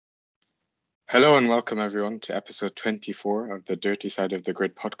Hello and welcome everyone to episode 24 of the Dirty Side of the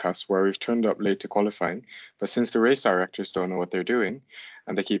Grid podcast, where we've turned up late to qualifying, but since the race directors don't know what they're doing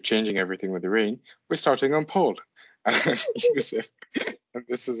and they keep changing everything with the rain, we're starting on pole. And Yusuf, and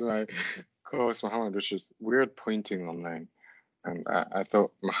this is my co-host Mohammed, which is weird pointing online. And I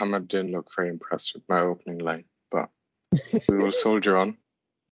thought Mohammed didn't look very impressed with my opening line, but we will soldier on.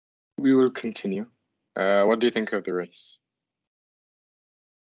 We will continue. What do you think of the race?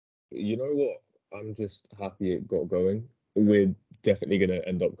 You know what? I'm just happy it got going. We're definitely going to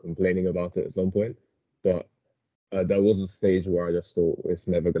end up complaining about it at some point, but there was a stage where I just thought it's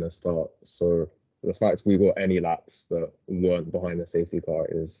never going to start. So the fact we got any laps that weren't behind the safety car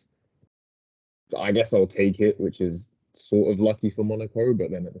is, I guess I'll take it, which is sort of lucky for Monaco, but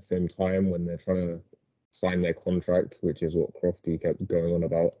then at the same time, when they're trying to sign their contract, which is what Crofty kept going on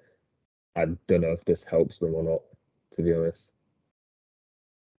about, I don't know if this helps them or not, to be honest.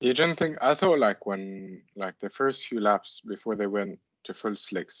 You didn't think? I thought when the first few laps before they went to full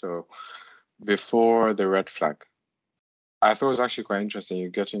slick, so before the red flag, I thought it was actually quite interesting. You're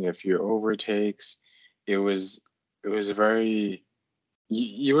getting a few overtakes. It was very.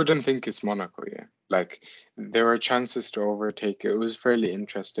 You wouldn't think it's Monaco, yeah. Like there were chances to overtake. It was fairly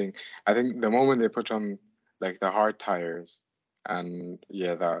interesting. I think the moment they put on like the hard tires, and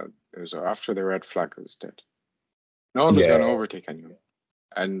yeah, that it was after the red flag, it was dead. No one was Yeah, gonna overtake anyone.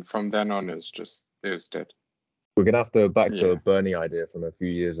 And from then on, it was dead. we're gonna have to back the Yeah, Bernie idea from a few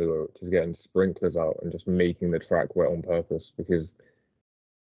years ago, which is getting sprinklers out and just making the track wet on purpose, because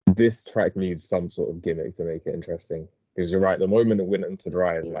this track needs some sort of gimmick to make it interesting. Because you're right, the moment it went into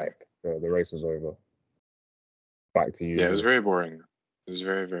dry is yeah, like the race was over. Back to yeah. It was usual. very boring. It was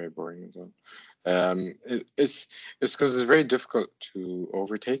very, very boring as well. It's because it's very difficult to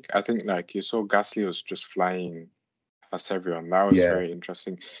overtake. I think like you saw Gasly was just flying past everyone. That was Yeah, very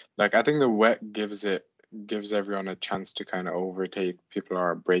interesting. Like I think the wet gives everyone a chance to kind of overtake. People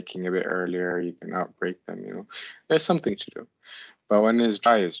are braking a bit earlier. You can outbrake them. There's something to do. But when it's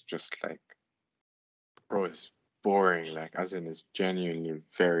dry, it's just like, bro, it's boring. Like as in, it's genuinely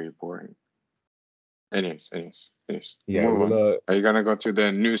very boring. Anyways. yeah. Move on. We'll Are you gonna go through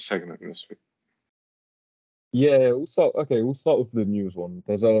the news segment this week? yeah. We'll start. Okay, we'll start with the news one.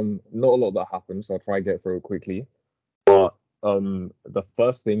 There's not a lot that happened, so I'll try and get through it quickly. But the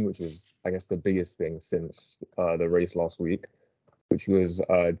first thing, which is I guess the biggest thing since the race last week, which was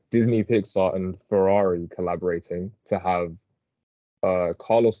Disney, Pixar, and Ferrari collaborating to have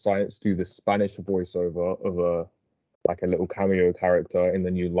Carlos Sainz do the Spanish voiceover of a little cameo character in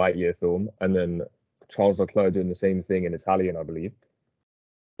the new Lightyear film, and then Charles Leclerc doing the same thing in Italian, I believe.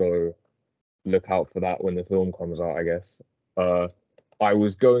 So look out for that when the film comes out, I guess. I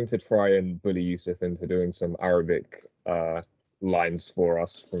was going to try and bully Yusuf into doing some Arabic lines for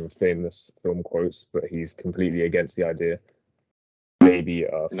us from famous film quotes, but he's completely against the idea. Maybe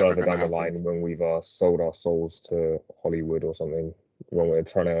Never further gonna down the happen. line when we've sold our souls to Hollywood or something, when we're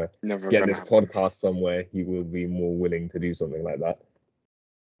trying to Never get gonna this happen. podcast somewhere, he will be more willing to do something like that.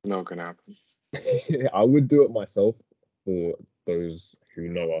 Not gonna happen. I would do it myself for those who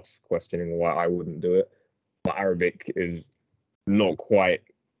know us questioning why I wouldn't do it. My Arabic is not quite,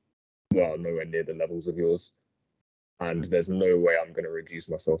 well, nowhere near the levels of yours. And there's no way I'm going to reduce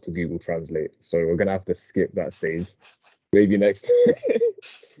myself to Google Translate. So we're going to have to skip that stage. Maybe next.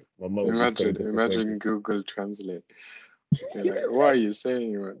 My mum will be so Imagine disappointed. Google Translate. You're like, what are you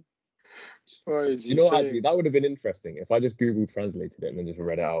saying, man? What is You he know, actually, saying? that would have been interesting if I just Google translated it and then just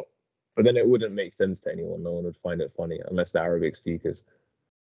read it out. But then it wouldn't make sense to anyone. No one would find it funny unless they're Arabic speakers.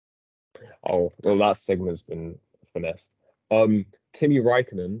 Oh, well, that segment's been finessed. Kimi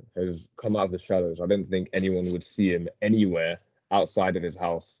Raikkonen has come out of the shadows. I don't think anyone would see him anywhere outside of his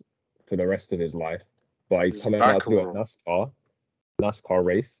house for the rest of his life. But he's He's coming out back, to do a bro. NASCAR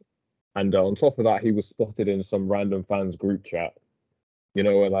race. And on top of that, he was spotted in some random fans group chat. You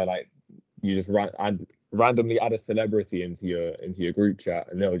know, where like you just randomly add a celebrity into your group chat,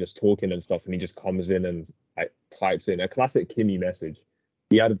 and they're just talking and stuff, and he just comes in and like types in a classic Kimmy message.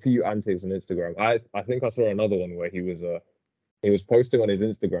 He had a few antics on Instagram. I think I saw another one where he was posting on his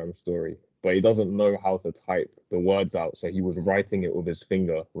Instagram story, but he doesn't know how to type the words out, so he was writing it with his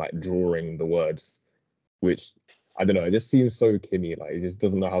finger, like drawing the words, which I don't know. It just seems so Kimmy. Like he just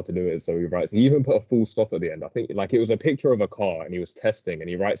doesn't know how to do it, so he writes. He even put a full stop at the end. I think like it was a picture of a car, and he was testing, and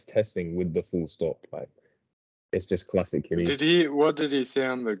he writes testing with the full stop. Like it's just classic Kimmy. What did he say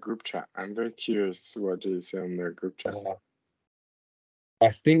on the group chat? I'm very curious what did he say on the group chat. I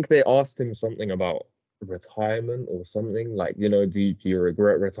think they asked him something about retirement or something. Like, do you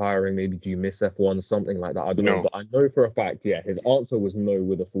regret retiring? Maybe do you miss F1? Something like that. I don't know. No, But I know for a fact, yeah, his answer was no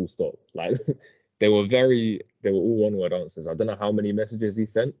with a full stop. Like they were all one-word answers. I don't know how many messages he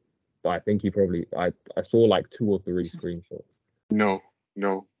sent, but I think I saw like 2 or 3 screenshots. no,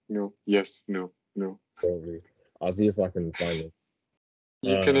 no, no, yes, no, no. Probably. I'll see if I can find them.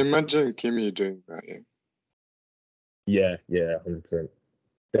 You can Uh, imagine Kimi doing that, yeah. yeah, 100%.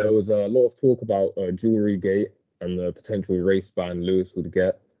 There was a lot of talk about Jewelry Gate and the potential race ban Lewis would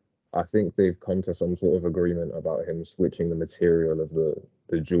get. I think they've come to some sort of agreement about him switching the material of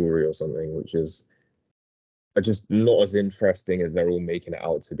the jewelry or something, which is just not as interesting as they're all making it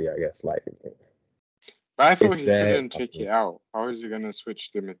out to be, I guess. Like, But I thought it's he there, it's couldn't take it happening. out. How is he gonna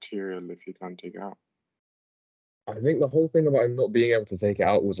switch the material if he can't take it out? I think the whole thing about him not being able to take it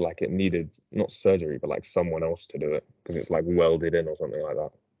out was like it needed not surgery, but like someone else to do it because it's like welded in or something like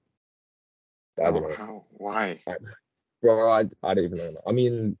that. I don't No, know. how? Why? I, Bro, I don't even know. I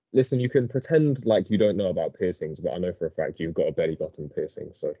mean, listen, you can pretend like you don't know about piercings, but I know for a fact you've got a belly button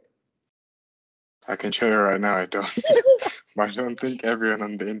piercing. So I can show you right now, I don't. But I don't think everyone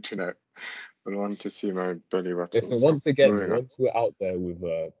on the internet would want to see my belly button. listen, So once again, moving on. once we're out there with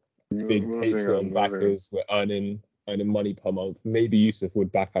big Moving on, Patreon moving on. backers, we're earning money per month. Maybe Yusuf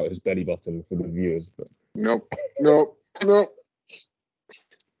would back out his belly button for the viewers, but Nope. Nope. Nope.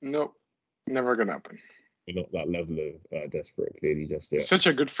 Nope. Never gonna happen. we're not that level of desperate, clearly, just yet. Such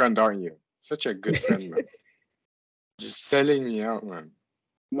a good friend, aren't you? Such a good friend, man. Just selling me out, man.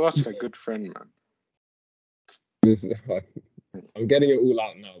 What a good friend, man. This is- I'm getting it all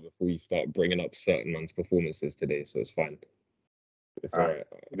out now before you start bringing up certain man's performances today, so it's fine. It's all Ah, right.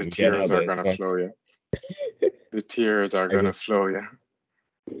 the I'm getting tears out are there. It's gonna fine. flow, yeah. The tears are I gonna guess flow, yeah.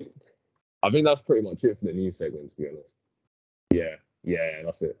 I think that's pretty much it for the news segment, to be honest. Yeah,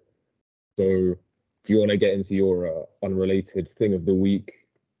 that's it. So, do you want to get into your unrelated thing of the week?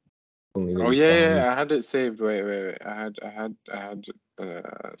 Something that Oh you yeah, yeah, found? yeah, I had it saved. Wait. I had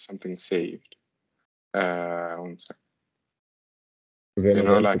something saved. One sec. Was it You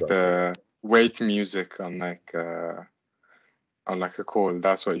another know, like Instagram story? the wait music on like a call.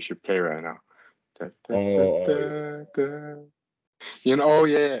 That's what you should play right now. Da, da, da, Oh, yeah. da, da. You know, oh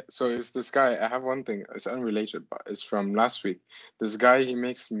yeah. So it's this guy. I have one thing. It's unrelated, but it's from last week. This guy, he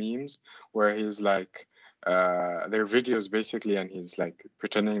makes memes where he's like, they're videos basically, and he's like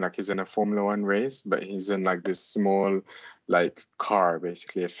pretending like he's in a Formula One race, but he's in like this small, like car,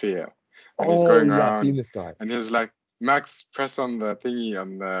 basically a Fiat, and he's Oh, going yeah, I've seen around, this guy. and he's like, Max, press on the thingy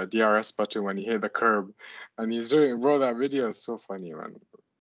on the DRS button when you hit the curb, and he's doing, bro. That video is so funny, man.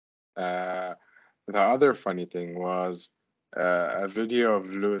 Uh, the other funny thing was a video of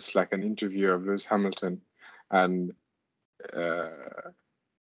Lewis, like an interview of Lewis Hamilton, and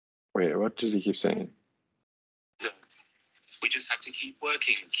wait, what did he keep saying? We just have to keep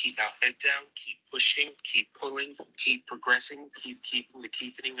working, keep our head down, keep pushing, keep pulling, keep progressing, keep keeping the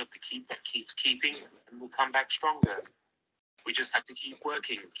keeping of the keep that keeps keeping, and we'll come back stronger. We just have to keep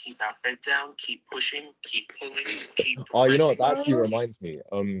working, keep our head down, keep pushing, keep pulling, keep Oh, you know what? progressing. That actually reminds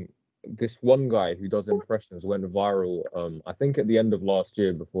me. This one guy who does impressions went viral. I think at the end of last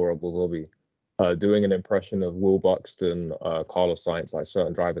year before Abu Dhabi, doing an impression of Will Buxton, Carlos Sainz, like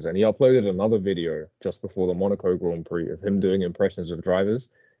certain drivers, and he uploaded another video just before the Monaco Grand Prix of him doing impressions of drivers.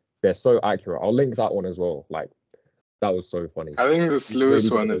 They're so accurate. I'll link that one as well. Like that was so funny. I think this He's Lewis really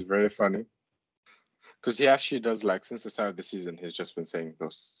good at one is those very impressions. funny because he actually does, like, since the start of the season, he's just been saying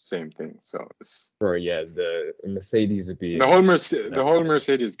those same things. So it's Bro, yeah, the Mercedes are the being whole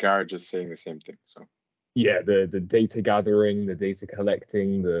Mercedes garage is saying the same thing. So yeah, the data gathering, the data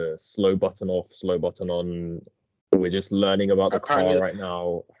collecting, the slow button off, slow button on. We're just learning about the car apparently, right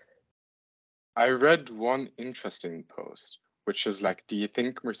now. I read one interesting post, which is like, do you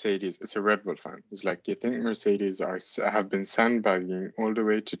think Mercedes? It's a Red Bull fan. It's like, do you think Mercedes have been sandbagging all the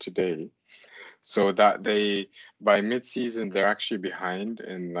way to today, so that they by mid-season they're actually behind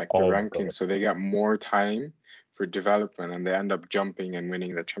in like the Oh my ranking, god. so they get more time for development and they end up jumping and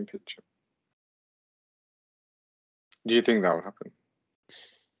winning the championship. Do you think that will happen?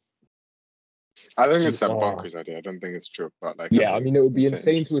 I think it's a Oh, bonkers idea. I don't think it's true, but like as yeah, I in mean, it would be it's insane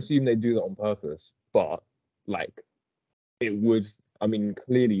to interesting. assume they do that on purpose, but like it would. I mean,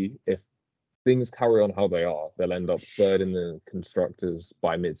 clearly, if things carry on how they are, they'll end up third in the constructors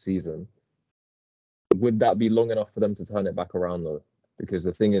by mid-season. Would that be long enough for them to turn it back around though? Because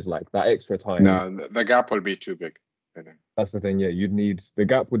the thing is, like that extra time. No, the gap will be too big, I think. That's the thing. Yeah, you'd need the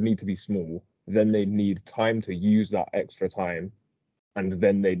gap would need to be small. Then they'd need time to use that extra time, and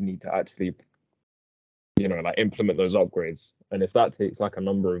then they'd need to actually, like implement those upgrades. And if that takes like a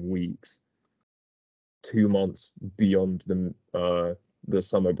number of weeks, 2 months beyond the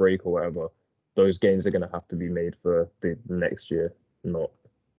summer break or whatever, those games are going to have to be made for the next year, not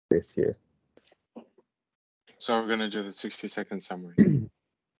this year. So we're gonna do the 60-second summary. I'm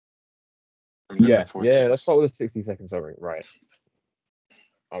Yeah, looking forward to let's this. start with a 60-second summary. Right.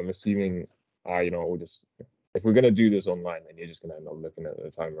 I'm assuming, we'll just, if we're gonna do this online, then you're just gonna end up looking at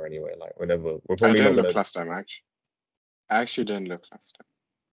the timer anyway. Like whenever we're I probably not didn't look gonna. last time, actually. I actually didn't look last time.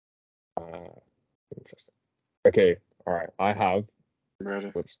 Interesting. Okay, all right. I have I'm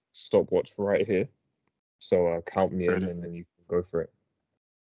ready. stopwatch right here, so count me in, Ready. and then you can go for it.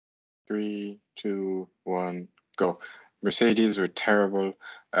 3, 2, 1, go. Mercedes were terrible.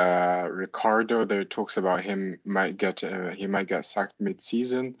 Ricardo, there talks about he might get sacked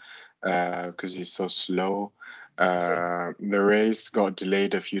mid-season because he's so slow. The race got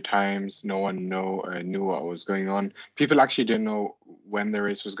delayed a few times. No one knew what was going on. People actually didn't know when the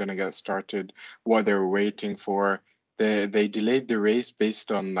race was going to get started, what they were waiting for. They delayed the race based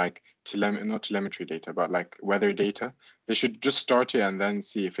on like not telemetry data, but like weather data. They should just start it and then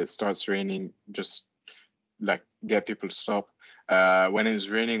see if it starts raining, just like get people to stop. When it was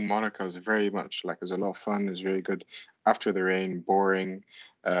raining, Monaco was very much like, it was a lot of fun. It was very good. After the rain, boring.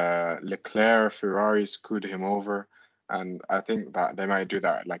 Leclerc, Ferrari screwed him over. And I think that they might do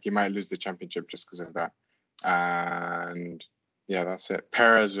that. Like, he might lose the championship just because of that. And yeah, that's it.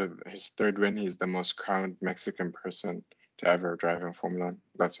 Perez, with his third win, he's the most crowned Mexican person to ever drive in Formula One.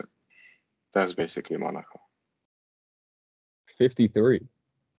 That's it. That's basically Monaco. 53.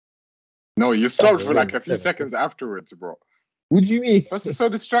 No, you stopped for like a few 7. seconds afterwards, bro. What do you mean? That's so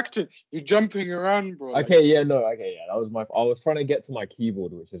distracting. You're jumping around, bro. Okay, like, yeah, no, okay, yeah. That was my. I was trying to get to my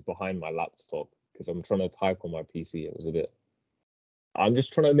keyboard, which is behind my laptop, because I'm trying to type on my PC. It was a bit. I'm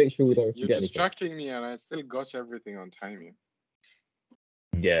just trying to make sure we don't You're forget anything. distracting me, and I still got everything on time.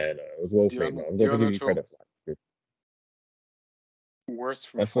 Yeah, no, it was well played, man. I've got to give you credit for that.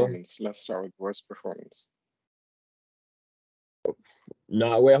 Worst performance. Let's start with worst performance.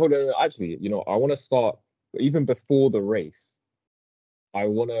 No, wait, hold on. Actually, I want to start even before the race. I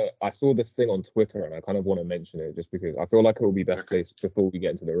saw this thing on Twitter and I kind of want to mention it just because I feel like it will be best placed before we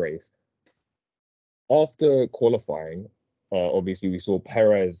get into the race. After qualifying, obviously we saw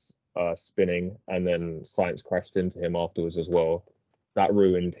Perez spinning and then Sainz crashed into him afterwards as well. That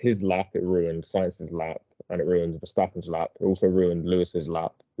ruined his lap, it ruined Sainz's lap, and it ruined Verstappen's lap. It also ruined Lewis's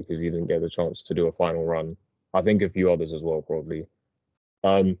lap because he didn't get the chance to do a final run. I think a few others as well, probably.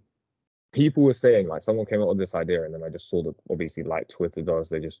 People were saying, like, someone came up with this idea, and then I just saw that obviously, like Twitter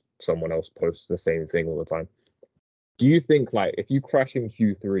does, someone else posts the same thing all the time. Do you think, like, if you crash in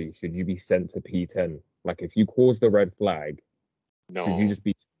Q3, should you be sent to P10? Like, if you cause the red flag, should you just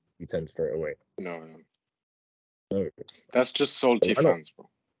be P10 straight away? No. No. That's just salty Why not? fans, bro.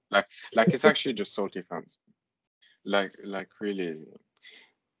 Like it's actually just salty fans. Like really.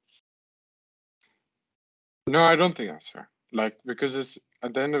 No, I don't think that's fair. Like, because it's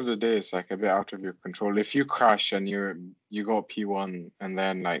at the end of the day, it's like a bit out of your control. If you crash and you got P1, and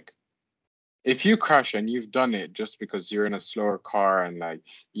then like, if you crash and you've done it just because you're in a slower car and like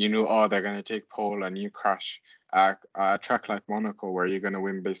you know, oh, they're gonna take pole, and you crash at a track like Monaco where you're gonna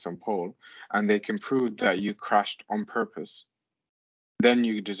win based on pole, and they can prove that you crashed on purpose, then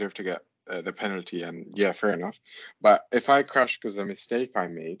you deserve to get the penalty. And yeah, fair enough. But if I crash because of a mistake I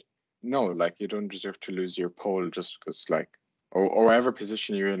made, no, like, you don't deserve to lose your pole just because, like, or whatever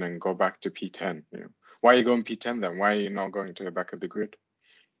position you're in, and go back to P10. Why are you going P10 then? Why are you not going to the back of the grid?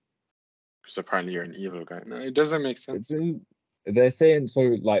 Because apparently you're an evil guy. No, it doesn't make sense. They're saying so.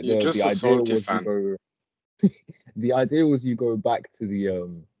 Like You're just the a idea salty was fan. you go. The idea was you go back to the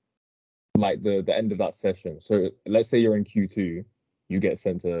like the end of that session. So let's say you're in Q2, you get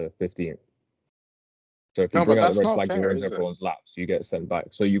sent to 15th. So if you No, bring but out the that's red not flag, you fair, ruins is it? everyone's laps. You get sent back.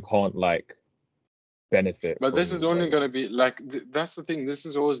 So you can't like benefit But this is from only when. going to be like, that's the thing. This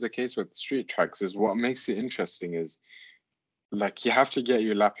is always the case with street tracks. Is what makes it interesting is, like, you have to get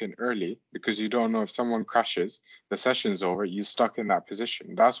your lap in early because you don't know if someone crashes, the session's over, you're stuck in that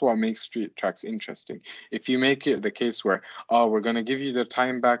position. That's what makes street tracks interesting. If you make it the case where, oh, we're going to give you the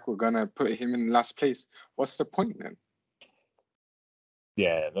time back, we're going to put him in last place, what's the point then?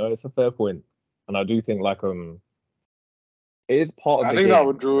 Yeah, no, it's a fair point, and I do think like it is part of I the think that game.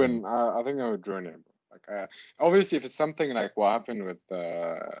 would ruin. I think that would ruin it. Like, obviously, if it's something like what happened with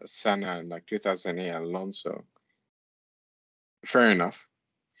Senna in like 2008 Alonso, fair enough.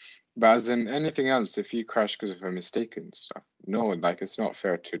 But as in anything else, if you crash because of a mistake and stuff, no, like, it's not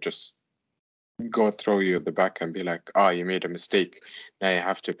fair to just go throw you at the back and be like, oh, you made a mistake. Now you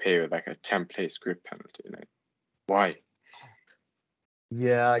have to pay like a 10-place grid penalty. Like, why?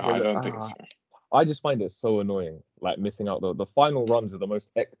 Yeah, I No, get I it. don't think it's fair. I just find it so annoying, like missing out. The final runs are the most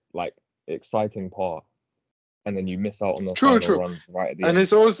exciting part, and then you miss out on the True, final true. runs right at the And end.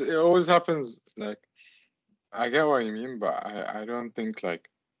 it always happens. Like, I get what you mean, but I don't think like.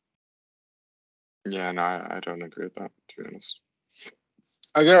 Yeah, no, I don't agree with that, to be honest.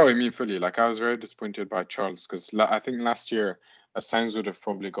 I get what you mean fully. Like, I was very disappointed by Charles because I think last year Sainz would have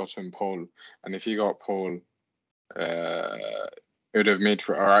probably gotten pole, and if he got pole, it would have made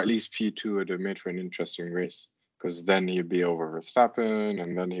for, or at least P2 would have made for an interesting race because then he'd be over Verstappen,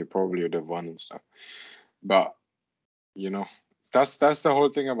 and then he probably would have won and stuff. But you know, that's the whole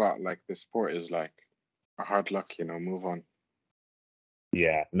thing about like the sport is like hard luck. Move on.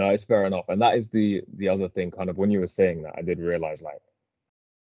 Yeah, no, it's fair enough, and that is the other thing. Kind of when you were saying that, I did realize like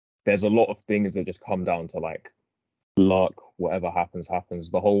there's a lot of things that just come down to like luck. Whatever happens, happens.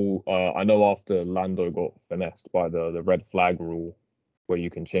 The whole I know after Lando got finessed by the red flag rule, where you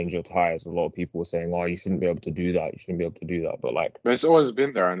can change your tires, a lot of people were saying, "Oh, you shouldn't be able to do that. You shouldn't be able to do that." But like, But it's always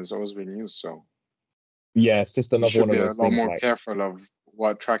been there and it's always been used. So yeah, it's just you another should one of be a those lot things. more Like, careful of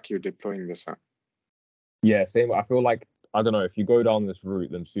what track you're deploying this on. yeah, same. I feel like I don't know if you go down this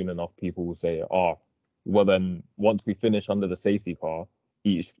route, then soon enough people will say, "Oh, well then once we finish under the safety car,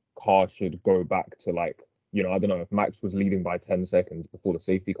 each car should go back to like." I don't know if Max was leading by 10 seconds before the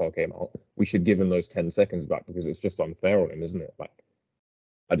safety car came out. We should give him those 10 seconds back because it's just unfair on him, isn't it? Like,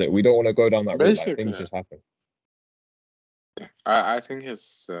 we don't want to go down that route. Like, Basically, things just happen. yeah. I think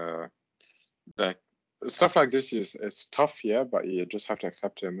it's like stuff like this is it's tough, yeah, but you just have to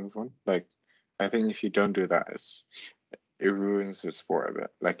accept it and move on. Like, I think if you don't do that, it ruins the sport a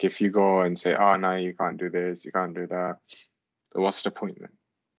bit. Like if you go and say, "Oh no, you can't do this, you can't do that," then what's the point then?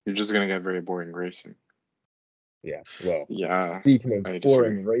 You're just gonna get very boring racing. Yeah. Well, Yeah, speaking of I disagree.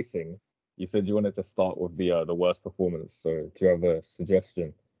 boring racing, you said you wanted to start with the worst performance. So, do you have a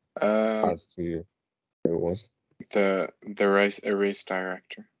suggestion Um, as to who it was? the race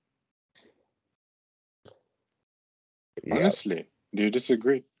director. Yeah. Honestly, do you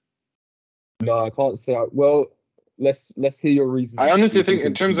disagree? No, I can't say. Well, let's hear your I reasoning. See honestly if you think in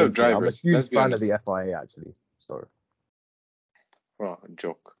can terms of convince me. I'm a drivers, huge let's be fan of honest. the FIA actually. So, Well,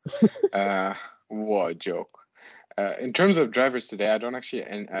 joke. What a joke. In terms of drivers today,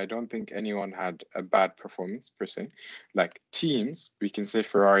 and I don't think anyone had a bad performance per se. Like teams, we can say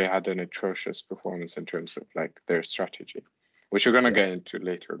Ferrari had an atrocious performance in terms of like their strategy, which we're gonna yeah, get into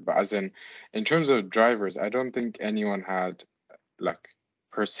later. But in terms of drivers, I don't think anyone had like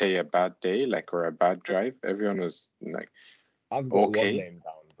per se a bad day, like or a bad drive. Everyone was like I've got one okay. name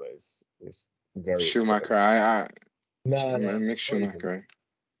down, but it's very Schumacher, extreme. I No, Mick not even. Schumacher.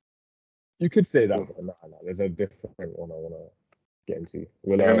 You could say that, Who? but no. There's a different one I want to get into.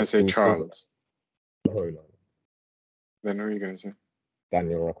 You're gonna say We'll save it. Charles. No. Then who are you gonna say?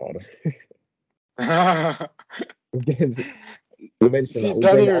 Daniel Ricciardo. See, We'll get into, we'll mention that. We'll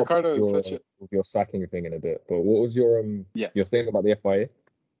bring Danny it up Ricardo is such a with your sacking thing in a bit. But what was yeah. your thing about the FIA?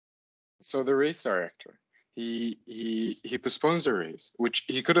 So the race director, he postpones the race, which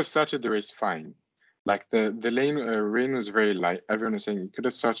he could have started the race fine. Like the lane rain was very light. Everyone was saying he could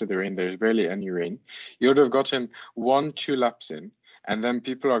have started the rain. There's barely any rain. You would have gotten 1, 2 laps in, and then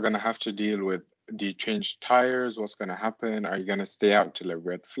people are gonna have to deal with. Do you change tires? What's gonna happen? Are you gonna stay out till a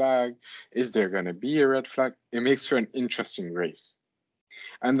red flag? Is there gonna be a red flag? It makes for an interesting race.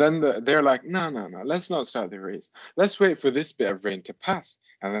 And then they're like, no, no, no, let's not start the race. Let's wait for this bit of rain to pass.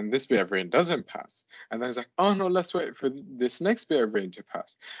 And then this bit of rain doesn't pass. And then it's like, oh no, let's wait for this next bit of rain to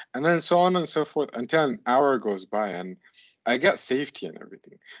pass. And then so on and so forth until an hour goes by. And I get safety and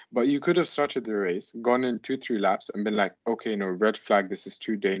everything. But you could have started the race, gone in 2, 3 laps, and been like, okay, no, red flag, this is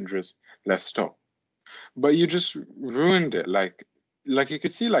too dangerous. Let's stop. But you just ruined it. Like you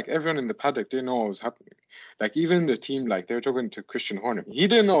could see, like everyone in the paddock didn't know what was happening. Like even the team, like they were talking to Christian Horner, he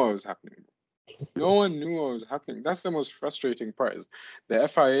didn't know what was happening. No one knew what was happening. That's the most frustrating part. Is the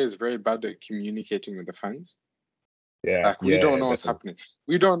FIA is very bad at communicating with the fans. Yeah, Like we don't yeah, know what's definitely. happening.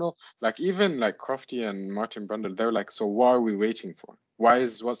 We don't know. Like even like Crofty and Martin Brundle, they're like, so what are we waiting for? Why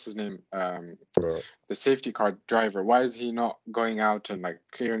is what's his name? Bro. The safety car driver, why is he not going out and like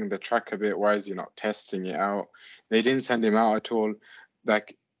clearing the track a bit? Why is he not testing it out? They didn't send him out at all.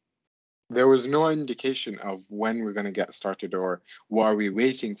 Like there was no indication of when we're going to get started or what are we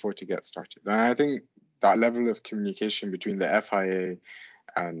waiting for to get started. And I think that level of communication between the FIA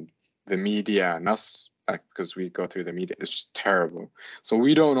and the media and us, like because we go through the media, is just terrible. So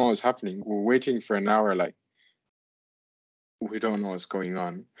we don't know what's happening. We're waiting for an hour, like we don't know what's going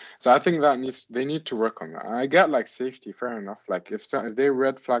on. So I think they need to work on that. I get like safety, fair enough. Like if they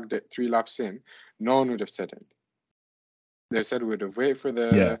red flagged it 3 laps in, no one would have said it. They said we'd have waited for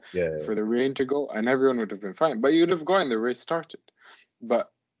Yeah, the rain to go, and everyone would have been fine. But you'd have gone, the race started.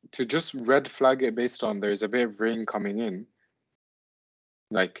 But to just red flag it based on there's a bit of rain coming in,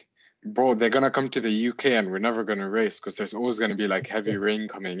 like, bro, they're gonna come to the UK and we're never gonna race because there's always gonna be like heavy rain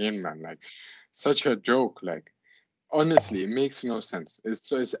coming in, man. Like, such a joke. Like, honestly, it makes no sense.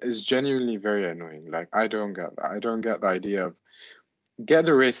 It's genuinely very annoying. Like, I don't get that. I don't get the idea of get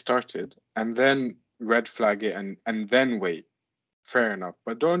the race started and then red flag it and then wait. Fair enough,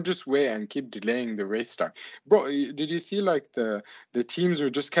 but don't just wait and keep delaying the race start, bro. Did you see like the teams were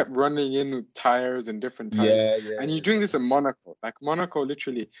just kept running in with tires and different tires, yeah, and you're yeah, doing this in Monaco. Like Monaco,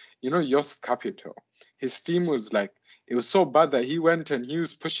 literally, Jost Capito, his team was like it was so bad that he went and he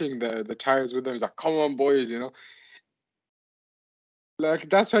was pushing the tires with them. He's like, "Come on, boys," Like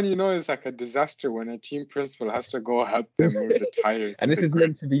that's when it's like a disaster when a team principal has to go help them move the tires and to this the is grid.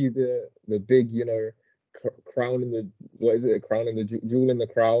 meant to be the big, crown in the what is it? A crown in the jewel in the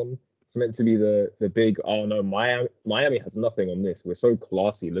crown. It's meant to be the big. Oh no, Miami has nothing on this. We're so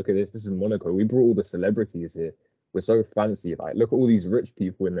classy. Look at this. This is Monaco. We brought all the celebrities here. We're so fancy. Like, look at all these rich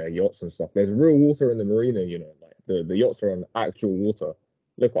people in their yachts and stuff. There's real water in the marina. Like the yachts are on actual water.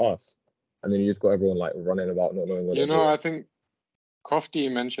 Look at us. And then you just got everyone like running about not knowing what they're doing. I think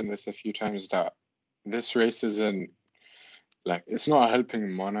Crofty mentioned this a few times that this race isn't like it's not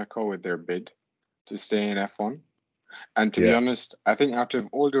helping Monaco with their bid to stay in F1. And to be Yeah, honest, I think out of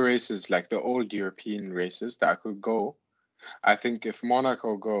all the races, like the old European races that could go, I think if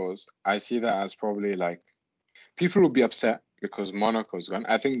Monaco goes, I see that as probably like people will be upset because Monaco's gone.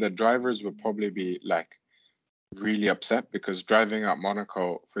 I think the drivers would probably be like really upset because driving at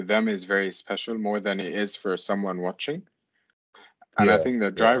Monaco for them is very special more than it is for someone watching. And I yeah, think the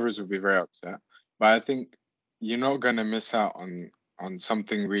yeah, drivers would be very upset. But I think you're not gonna miss out on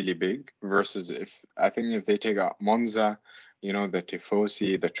something really big versus if they take out Monza, the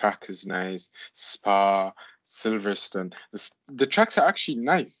Tifosi, the track is nice, Spa, Silverstone. The tracks are actually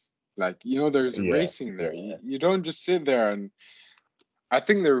nice. Like, there's yeah, racing there. yeah. You don't just sit there and I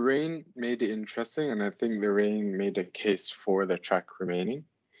think the rain made it interesting, and I think the rain made a case for the track remaining.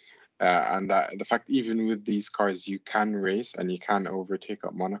 And that the fact even with these cars you can race and you can overtake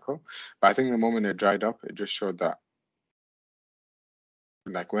at Monaco. But I think the moment it dried up, it just showed that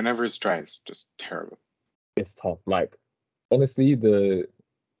like whenever it's dry, it's just terrible. It's tough. Like, honestly,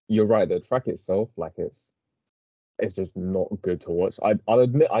 you're right. The track itself, like, it's just not good to watch. I'll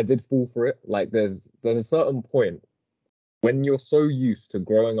admit I did fall for it. Like, there's a certain point when you're so used to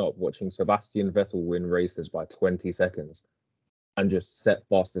growing up watching Sebastian Vettel win races by 20 seconds and just set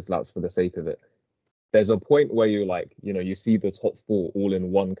fastest laps for the sake of it. There's a point where you're like, you see the top four all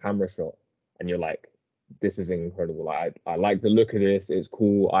in one camera shot, and you're like, this is incredible. I like the look of this. It's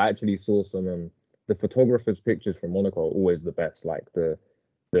cool. I actually saw some the photographers' pictures from Monaco are always the best. Like the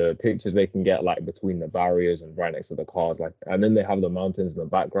pictures they can get like between the barriers and right next to the cars, like, and then they have the mountains and the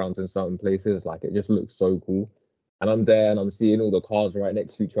backgrounds in certain places. Like, it just looks so cool. And I'm there and I'm seeing all the cars right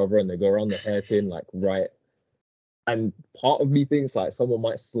next to each other and they go around the hairpin, like, right. And part of me thinks like someone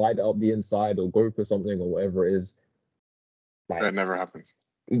might slide up the inside or go for something or whatever it is. It Like, never happens.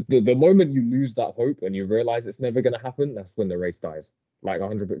 the moment you lose that hope and you realize it's never going to happen, that's when the race dies. Like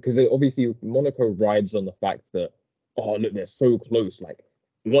 100, because obviously Monaco rides on the fact that, oh look, they're so close. Like,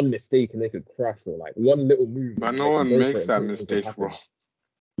 one mistake and they could crash, or like one little move But and no they could one go for makes it and that something could mistake, bro. happen.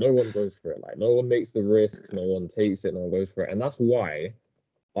 No one goes for it. Like, no one makes the risks. No one takes it. No one goes for it. And that's why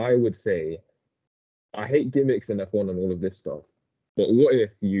I would say I hate gimmicks in F1 and all of this stuff. But what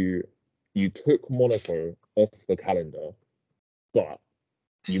if you took Monaco off the calendar, but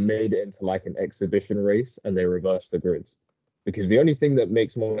you made it into like an exhibition race and they reversed the grids? Because the only thing that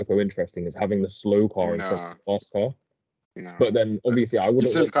makes Monaco interesting is having the slow car instead of No, the fast car. no. But then obviously I You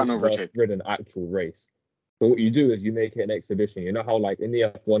wouldn't still want to can't reverse overtake. grid an actual race. So what you do is you make it an exhibition. You know how like in the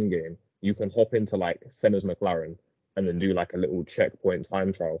F1 game, you can hop into like Senna's McLaren and then do like a little checkpoint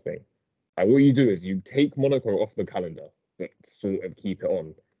time trial thing. Like, what you do is you take Monaco off the calendar, but sort of keep it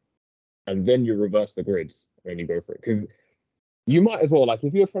on, and then you reverse the grids when you go for it. Because you might as well, like,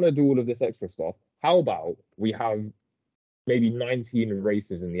 if you're trying to do all of this extra stuff, how about we have maybe 19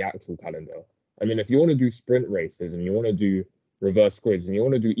 races in the actual calendar? And then if you want to do sprint races and you want to do reverse grids and you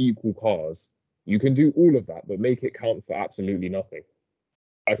want to do equal cars, you can do all of that, but make it count for absolutely nothing.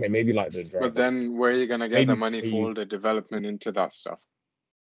 Okay, maybe like the But drivers, then where are you gonna get the maybe money for pay all the development into that stuff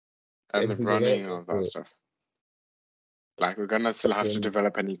and the into running development of that for stuff? Like we're gonna still have to testing.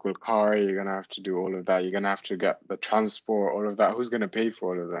 develop an equal car. You're gonna have to do all of that. You're gonna have to get the transport, all of that. Who's gonna pay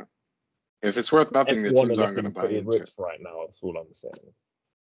for all of that? If it's worth nothing, the F1 are teams aren't gonna looking buy pretty into it. rich right now. That's all I'm saying.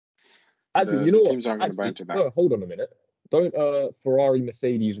 Actually, The you the know what? teams aren't gonna buy Actually, into that. no, hold on a minute. don't Ferrari,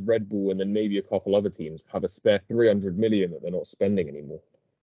 Mercedes, Red Bull, and then maybe a couple other teams have a spare 300 million that they're not spending anymore?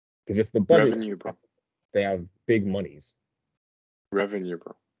 Because if the budget Revenue, gets bro. cut, they have big monies. Revenue,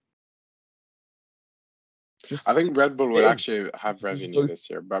 bro. Just I think Red Bull will it is. actually have Just revenue go. this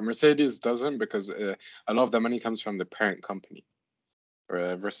year, but Mercedes doesn't because a lot of the money comes from the parent company.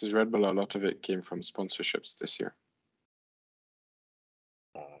 Versus Red Bull, a lot of it came from sponsorships this year.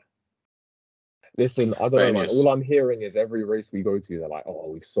 Listen, I don't But know, man. anyways, All I'm hearing is every race we go to, they're like, "Oh,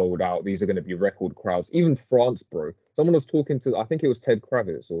 we've sold out. These are going to be record crowds." Even France, bro. Someone was talking to, I think it was Ted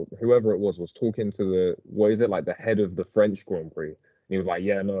Kravitz or whoever it was talking to the, what is it, like the head of the French Grand Prix. And he was like,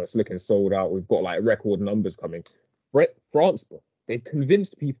 "Yeah, no, it's looking sold out. We've got like record numbers coming." France, bro. They've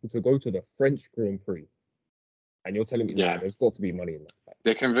convinced people to go to the French Grand Prix, and you're telling me, nah, yeah, there's got to be money in that.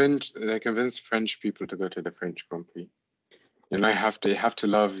 they convinced French people to go to the French Grand Prix. You have to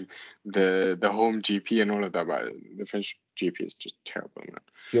love the home GP and all of that, but the French GP is just terrible, man.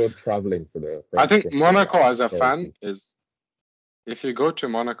 If you're traveling for the I French think Grand Prix, Monaco I'm as a sorry, fan is, if you go to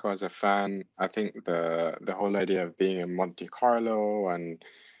Monaco as a fan, I think the whole idea of being in Monte Carlo and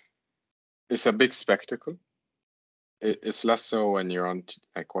it's a big spectacle. It's less so when you're on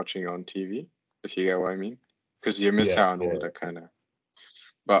like watching on TV, if you get what I mean, because you miss yeah, out on all yeah. the kind of.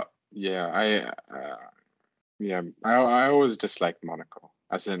 But yeah, I always disliked Monaco.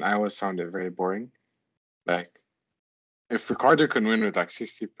 As in, I always found it very boring. Like, if Ricardo can win with like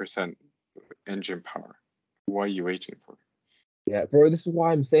 60% engine power, what are you waiting for? Yeah, bro, this is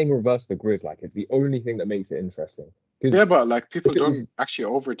why I'm saying reverse the grid. Like, it's the only thing that makes it interesting. Because Yeah, but like people if it don't was, actually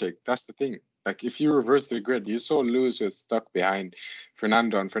overtake. That's the thing. Like if you reverse the grid, you saw Lewis was stuck behind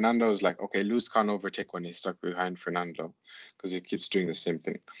Fernando, and Fernando was like, okay, Lewis can't overtake when he's stuck behind Fernando because he keeps doing the same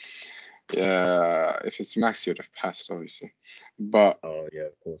thing. If it's Max, you'd have passed, obviously. But oh yeah,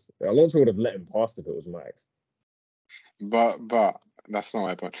 of course, Alonso would have let him pass if it was Max. but that's not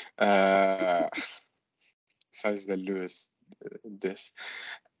my point. Besides the Lewis this.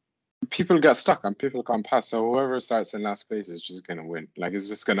 People get stuck and people can't pass. So whoever starts in last place is just gonna win. Like it's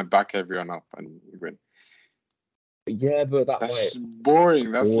just gonna back everyone up and win. Yeah, but that might That's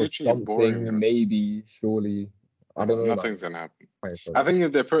boring. That's cause literally boring, something, man. maybe, surely. I don't No, know, like, nothing's gonna happen. quite I funny. think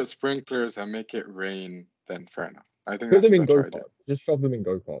if they put sprinklers and make it rain, then fair enough. I think Put that's them a in better idea. go-karts. Just shove them in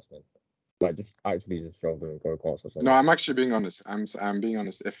go-karts, man. Like, just actually just shove them in go-karts or No, something. I'm actually being honest. I'm being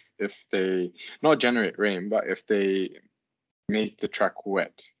honest. If they not generate rain, but if they make the track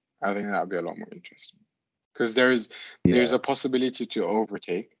wet, I think that'd be a lot more interesting. Because there's Yeah, a possibility to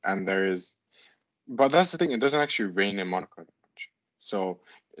overtake, and there is. But that's the thing. It doesn't actually rain in Monaco that much, so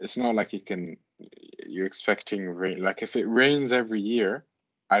it's not like you're expecting rain. Like if it rains every year,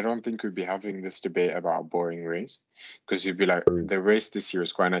 I don't think we'd be having this debate about a boring race, because you'd be like, true. the race this year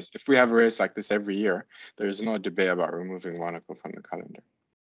is quite nice. If we have a race like this every year, there is no debate about removing Monaco from the calendar.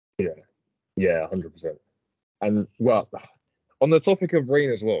 Yeah, yeah, 100%. And well, on the topic of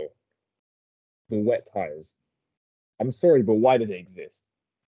rain as well, the wet tires. I'm sorry, but why do they exist?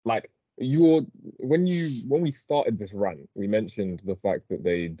 Like you're when we started this run, we mentioned the fact that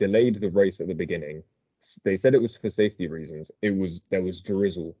they delayed the race at the beginning. They said it was for safety reasons. There was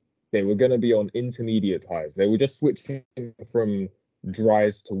drizzle. They were going to be on intermediate tires. They were just switching from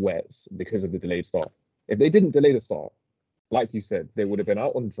dries to wets because of the delayed start. If they didn't delay the start, like you said, they would have been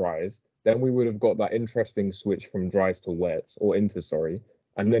out on dries. Then we would have got that interesting switch from dries to wets or into, sorry,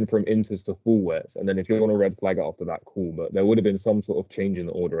 and then from inters to full wets. And then if you're on a red flag after that, cool. But there would have been some sort of change in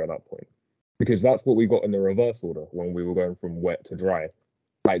the order at that point because that's what we got in the reverse order when we were going from wet to dry.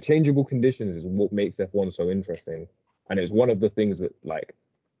 Like changeable conditions is what makes F1 so interesting, and it's one of the things that like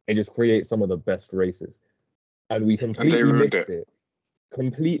it just creates some of the best races. And we And they completely ruined missed it. it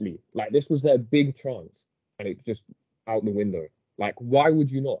completely. Like this was their big chance, and it just out the window. Like why would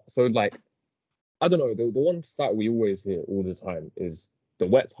you not? So like I don't know. The one stat we always hear all the time is the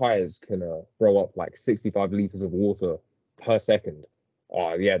wet tires can throw up like 65 liters of water per second.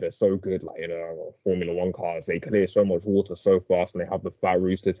 Oh yeah, they're so good. Like Formula One cars, they clear so much water so fast, and they have the fat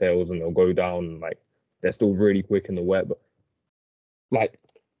rooster tails, and they'll go down. And, like they're still really quick in the wet, but like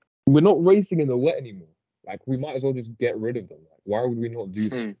we're not racing in the wet anymore. Like we might as well just get rid of them. Like, why would we not do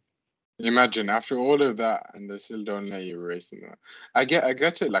that? Hmm. Imagine after all of that, and they still don't let you race in that. I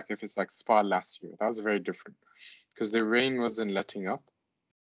get it. Like if it's like Spa last year, that was very different because the rain wasn't letting up.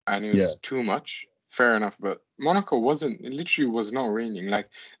 And it Yeah, was too much. Fair enough, but Monaco wasn't. It literally was not raining. Like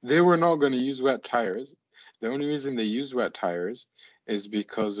they were not going to use wet tires. The only reason they use wet tires is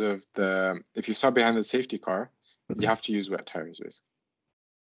because of the. If you stop behind the safety car, you have to use wet tires. Basically,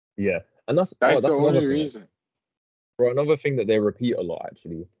 yeah, and that's that's the that's another only thing. reason. Bro, another thing that they repeat a lot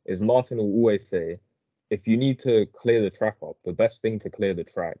actually is Martin will always say, if you need to clear the track up, the best thing to clear the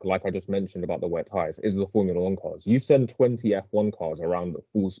track, like I just mentioned about the wet tires, is the Formula One cars. You send 20 F1 cars around at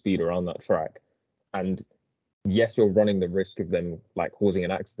full speed around that track, and yes, you're running the risk of them like causing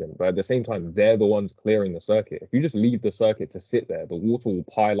an accident, but at the same time, they're the ones clearing the circuit. If you just leave the circuit to sit there, the water will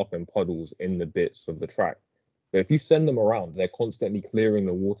pile up in puddles in the bits of the track. But if you send them around, they're constantly clearing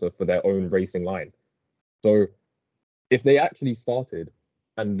the water for their own racing line. So if they actually started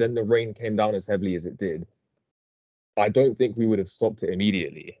and then the rain came down as heavily as it did, I don't think we would have stopped it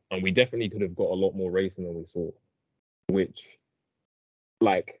immediately. And we definitely could have got a lot more racing than we saw, which,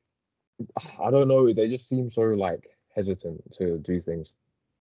 like, I don't know. They just seem so, like, hesitant to do things.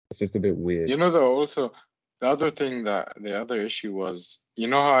 It's just a bit weird. You know, though, also the other issue was, you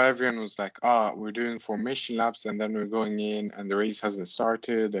know how everyone was like, we're doing formation laps and then we're going in and the race hasn't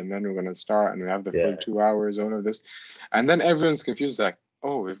started and then we're gonna start and we have the full Yeah. 2 hours, all of this. And then everyone's confused, like,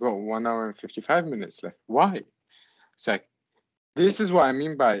 oh, we've got 1 hour and 55 minutes left. Why? It's like, this is what I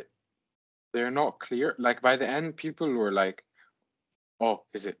mean by they're not clear. Like by the end, people were like, oh,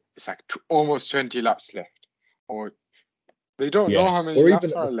 it's like almost 20 laps left. Or they don't know Yeah. how many Or even laps at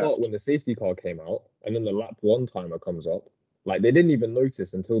the are start left. when the safety car came out and then the lap one timer comes up, like they didn't even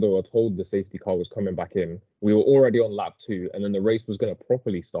notice until they were told the safety car was coming back in. We were already on lap 2 and then the race was going to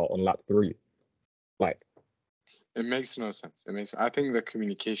properly start on lap 3. Like, It makes no sense. I think the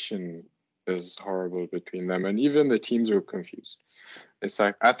communication is horrible between them, and even the teams were confused. It's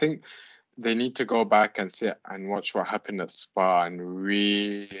like, I think they need to go back and sit and watch what happened at Spa and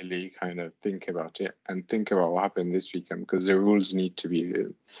really kind of think about it and think about what happened this weekend, because the rules need to be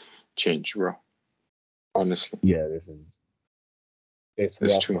changed, bro. Honestly, yeah, it's it's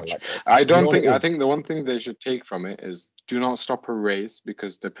rough, too man. much. Like, I you know don't what it think, I is? think the one thing they should take from it is do not stop a race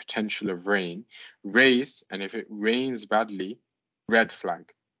because the potential of rain. Race, and if it rains badly, red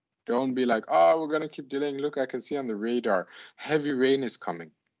flag. Don't be like, oh, we're gonna keep delaying. Look, I can see on the radar, heavy rain is coming.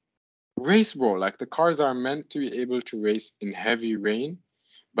 Race, bro. Like the cars are meant to be able to race in heavy rain,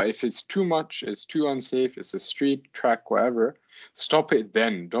 but if it's too much, it's too unsafe, it's a street track, whatever, stop it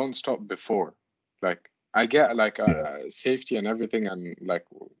then. Don't stop before. Like I get like Yeah. safety and everything, and like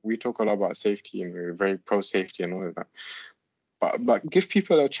we talk a lot about safety and we're very pro safety and all of that. But give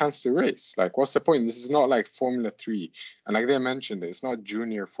people a chance to race. Like, what's the point? This is not like Formula 3. And like they mentioned, it's not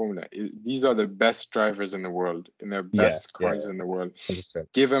junior Formula. These are the best drivers in the world, in their Yeah, best yeah, cars in the world. 100%.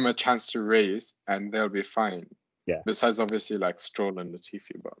 Give them a chance to race and they'll be fine. Yeah. Besides, obviously, like Stroll and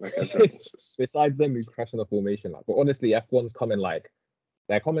Latifi, but like everyone else is. Besides them who crash on the formation lap. But honestly, F1's coming like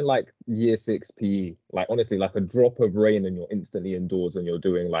they're coming like year 6 PE. Like honestly, like a drop of rain and you're instantly indoors and you're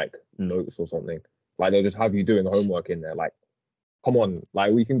doing like notes or something. Like they'll just have you doing homework in there. Like, come on,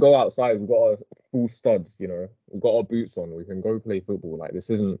 like we can go outside, we've got our full studs, we've got our boots on, we can go play football. Like this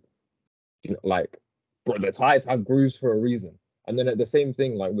isn't like, bro, the tires have grooves for a reason. And then at the same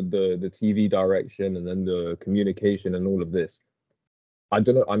thing, like with the TV direction and then the communication and all of this, I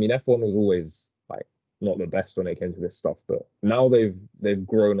don't know. I mean, F1 was always like not the best when it came to this stuff, but now they've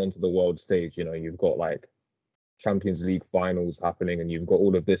grown onto the world stage. You've got like Champions League finals happening, and you've got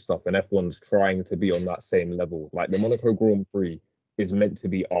all of this stuff, and F1's trying to be on that same level. Like the Monaco Grand Prix is meant to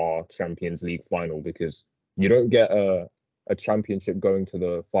be our Champions League final because you don't get a championship going to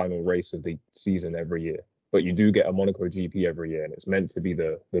the final race of the season every year, but you do get a Monaco GP every year, and it's meant to be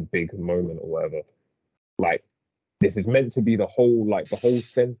the big moment or whatever. Like this is meant to be the whole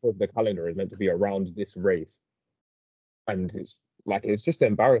center of the calendar is meant to be around this race, and it's just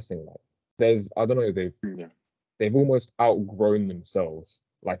embarrassing. Like there's I don't know Yeah. they've almost outgrown themselves.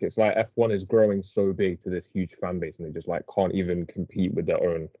 Like it's like F1 is growing so big to this huge fan base, and they just like can't even compete with their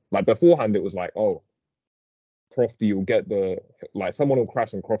own. Like beforehand, it was like, oh, Crofty will get someone will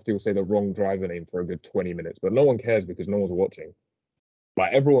crash and Crofty will say the wrong driver name for a good 20 minutes, but no one cares because no one's watching.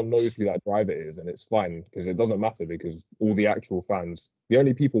 Like everyone knows who that driver is, and it's fine because it doesn't matter because all the actual fans, the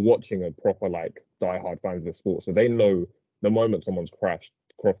only people watching are proper like diehard fans of the sport, so they know the moment someone's crashed,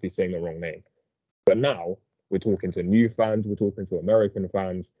 Crofty's saying the wrong name. But now we're talking to new fans, we're talking to American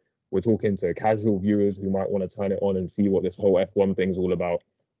fans, we're talking to casual viewers who might want to turn it on and see what this whole F1 thing's all about.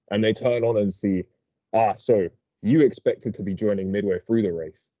 And they turn on and see, so you expected to be joining midway through the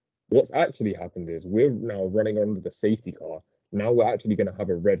race. What's actually happened is we're now running under the safety car. Now we're actually going to have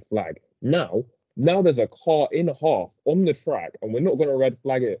a red flag. Now there's a car in half on the track, and we're not going to red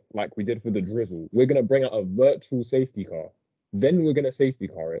flag it like we did for the drizzle. We're going to bring out a virtual safety car. Then we're going to safety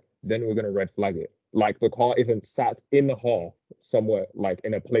car it. Then we're going to red flag it. Like the car isn't sat in the half somewhere, like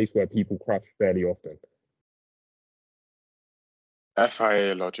in a place where people crash fairly often.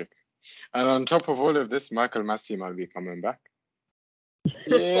 FIA logic. And on top of all of this, Michael Massey might be coming back.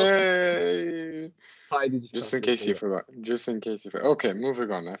 Yay! How did you Just trust in me case you for it? forgot. Just in case you forgot. Okay,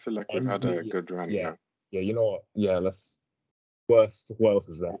 moving on. I feel like we've had a Yeah, good run yeah, now. yeah. You know what? Yeah, let's. Worst. What else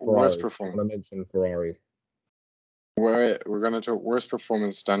is there? Worst Ferrari. I perform. want to mention Ferrari. We're gonna talk worst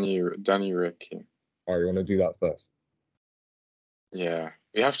performance, Danny Rick here. All right, you want to do that first? Yeah,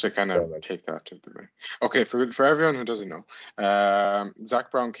 we have to kind Go of on, then. take that to the way. Okay, for everyone who doesn't know,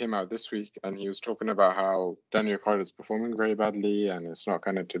 Zach Brown came out this week and he was talking about how Daniel Ricciardo is performing very badly and it's not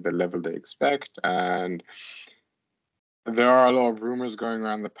kind of to the level they expect. And there are a lot of rumors going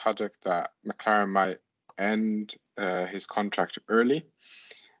around the paddock that McLaren might end his contract early.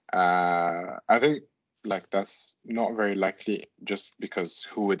 I think like that's not very likely just because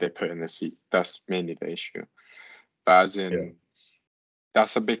who would they put in the seat? That's mainly the issue. But as Yeah, in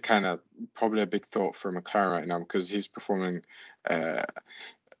that's a big kind of probably a big thought for McLaren right now because he's performing. Uh,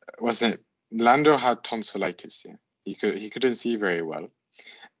 wasn't Lando had tonsillitis? Yeah, he couldn't see very well,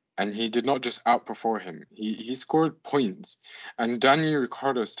 and he did not just outperform him. He scored points, and Daniel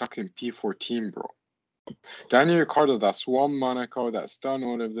Ricciardo stuck in P14, bro. Daniel Ricciardo, that's won Monaco, that's done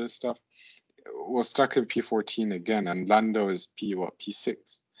all of this stuff, was stuck in P14 again, and Lando is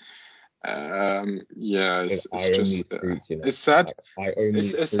P6. Yeah, it's I own just these streets, you know. it's sad. Like I own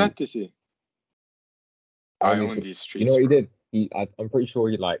these It's sad to streets. see. I I own these own streets. these You know streets, what he bro. did? I'm pretty sure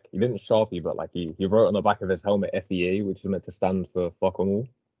he didn't Sharpie, but like he wrote on the back of his helmet FEA, which is meant to stand for fuck 'em all,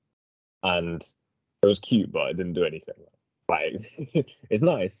 and it was cute, but it didn't do anything. Like it's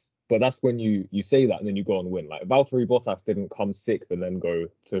nice, but that's when you say that and then you go and win. Like Valtteri Bottas didn't come sixth and then go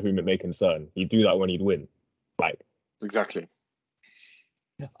to whom it may concern. He'd do that when he'd win. Like Exactly.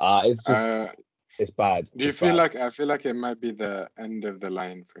 it's just Uh, it's bad. do you It's feel bad. like I feel like it might be the end of the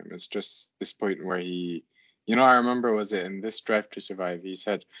line for him? It's just this point where I remember was it in this Drive to Survive? He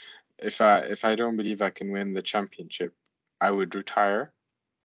said, if I don't believe I can win the championship, I would retire.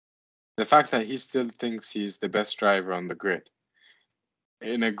 The fact that he still thinks he's the best driver on the grid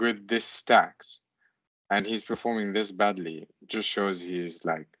in a grid this stacked and he's performing this badly just shows he's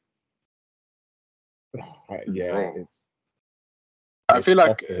like, Yeah, bro. I it's feel tough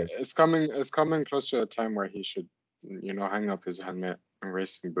like for him. it's coming close to a time where he should, hang up his helmet and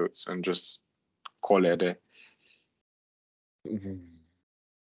racing boots and just call it a day. Do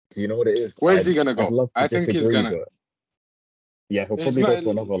you know what it is? Where is he gonna I'd go? love to I think he's disagree, gonna. but yeah, he'll He's probably go not. to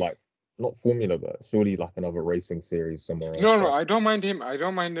another like not Formula, but surely like another racing series somewhere else. No, no, But I don't mind him. I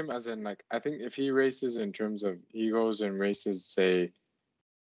don't mind him as in like I think if he races in terms of he goes and races, say,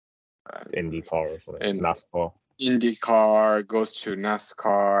 IndyCar or something, in NASCAR. IndyCar, goes to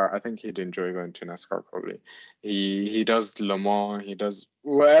NASCAR. I think he'd enjoy going to NASCAR probably. He does Le Mans. He does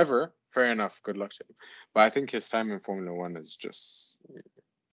whatever. Fair enough. Good luck to him. But I think his time in Formula One is just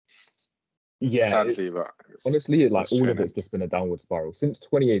Yeah, sadly, it's but it's honestly like close to all an of it's end. just been a downward spiral since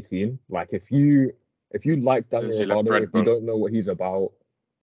 2018. Like if you like Since Daniel he left Ricciardo, Red if you Bull. don't know what he's about,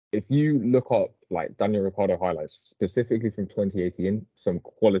 if you look up like Daniel Ricciardo highlights specifically from 2018, some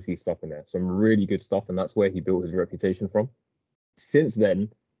quality stuff in there, some really good stuff, and that's where he built his reputation from. Since then,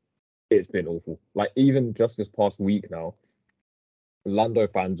 it's been awful. Like even just this past week now, Lando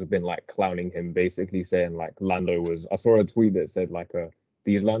fans have been like clowning him, basically saying like Lando was. I saw a tweet that said like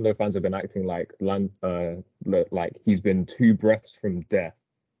these Lando fans have been acting like like he's been two breaths from death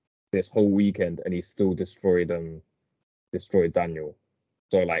this whole weekend and he's still destroyed Daniel.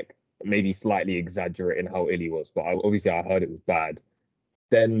 So like maybe slightly exaggerating how ill he was, but obviously I heard it was bad.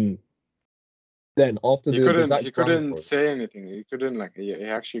 Then after He the couldn't. Zach He Brown couldn't quote, say anything. He couldn't like. He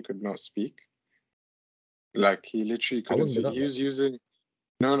actually could not speak. Like he literally I couldn't wouldn't see. deny He that. was using.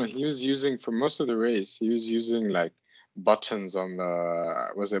 No, no. He was using for most of the race. He was using like buttons on the.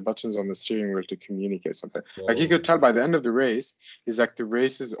 Was it buttons on the steering wheel to communicate something? Like he could Oh, tell by the end of the race, he's like the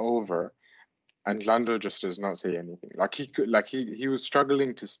race is over, and Lando just does not say anything. Like he could. Like he was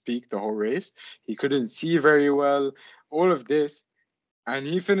struggling to speak the whole race. He couldn't see very well. All of this, and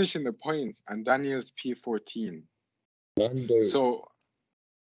he finished in the points, and Daniel's P14. Lando, So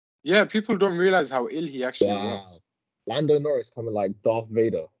yeah, people don't realize how ill he actually wow, was. Lando Norris coming like Darth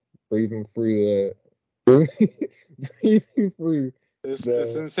Vader, breathing through the breathing through It's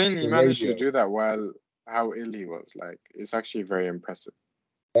the insane he the managed to radio. do that while how ill he was. Like it's actually very impressive.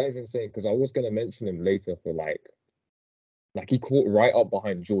 That is insane because I was gonna mention him later for like he caught right up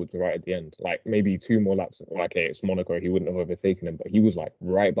behind George right at the end. Like maybe two more laps. Okay, it's Monaco. He wouldn't have overtaken him, but he was like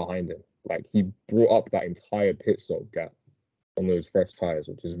right behind him. Like he brought up that entire pit stop gap on those fresh tires,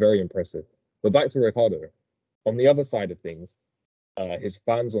 which is very impressive. But back to Ricardo. On the other side of things, his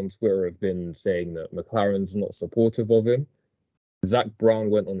fans on Twitter have been saying that McLaren's not supportive of him. Zach Brown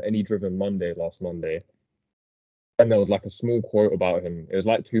went on Any Driven Monday last Monday and there was like a small quote about him. It was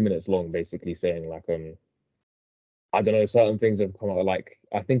like 2 minutes long, basically saying like I don't know, certain things have come out. Like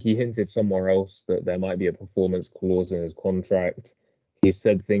I think he hinted somewhere else that there might be a performance clause in his contract. He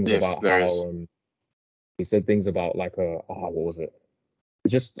said things Yes, about there is. how he said things about like what was it?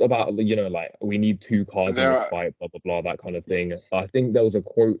 Just about like we need two cars in There this are, fight, blah blah blah, that kind of yeah, thing. I think there was a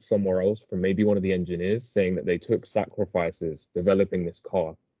quote somewhere else from maybe one of the engineers saying that they took sacrifices developing this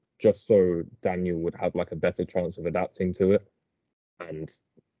car just so Daniel would have like a better chance of adapting to it, and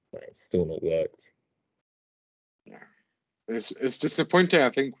it's still not worked. yeah. It's disappointing. I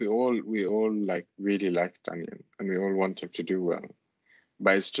think we all like really like Daniel and we all want him to do well.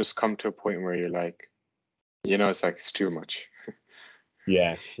 But it's just come to a point where you're like, it's like it's too much.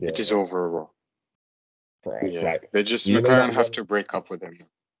 Yeah, It is yeah, over. bro. It's Yeah. like They just that McLaren have one. to break up with him.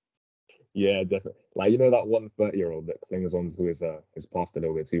 Yeah, definitely. Like that 130-year-old that clings on to his past a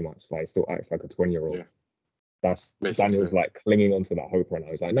little bit too much. Like still acts like a 20-year-old. Yeah, That's Daniel's basically. like clinging onto that hope right now.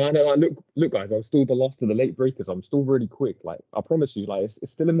 He's like, no, no, look, guys, I'm still the last of the late breakers. I'm still really quick. Like, I promise you, like,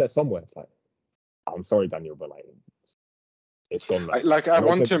 it's still in there somewhere. It's like, I'm sorry, Daniel, but like, it's gone I now. like I I know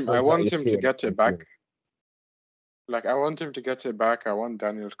want him I that you're want him to still in get it it soon. back. Like I want him to get it back. I want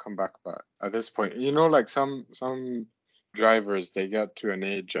Daniel to come back, but at this point, like some drivers, they get to an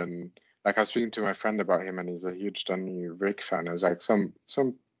age, and like I was speaking to my friend about him, and he's a huge Daniel Rick fan. I was like, some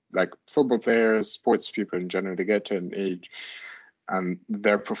like football players, sports people in general, they get to an age, and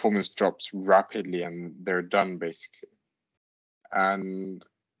their performance drops rapidly, and they're done basically. And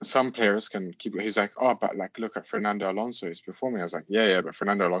some players can keep. He's like, oh, but like, look at Fernando Alonso. He's performing. I was like, yeah, but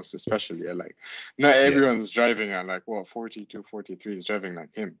Fernando Alonso especially. Yeah, like, not Yeah, everyone's driving at like 42, 43 is driving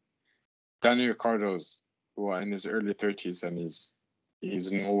like him. Daniel Ricciardo's in his early 30s, and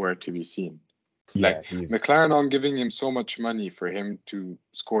he's nowhere to be seen. yeah, Like he's McLaren aren't giving him so much money for him to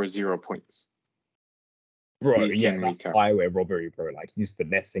score 0 points bro. week Yeah, in, that's week out. highway robbery, bro. Like, he's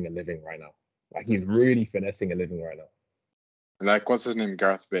finessing a living right now. Like, he's really finessing a living right now. Like, what's his name?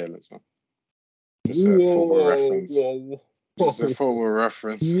 Gareth Bale as well. Just a football Whoa, reference. whoa, Just a whoa, football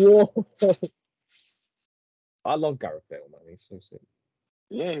reference. whoa. I love Gareth Bale, man. He's so sick.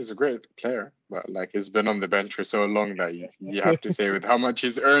 Yeah, he's a great player, but like he's been on the bench for so long that you have to say with how much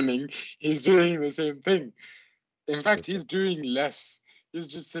he's earning, he's doing the same thing. In fact, he's doing less. He's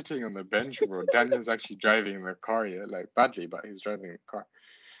just sitting on the bench, bro. Daniel's actually driving the car, yeah, like badly, but he's driving the car.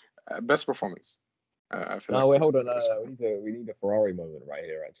 Best performance. I feel No, like wait, we hold on. best We performance. need a Ferrari moment right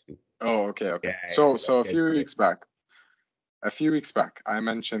here, actually. Oh, okay. Yeah, So yeah. so Let's get to it. a few weeks back, I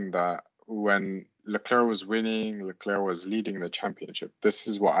mentioned that when Leclerc was winning, Leclerc was leading the championship. This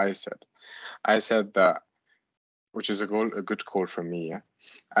is what I said. I said that, which is a good call from me. Yeah,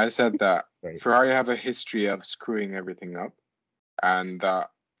 I said that Thanks. Ferrari have a history of screwing everything up, and that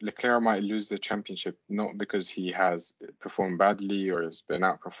Leclerc might lose the championship not because he has performed badly or has been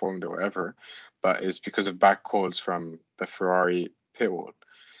outperformed or whatever, but it's because of back calls from the Ferrari pit wall.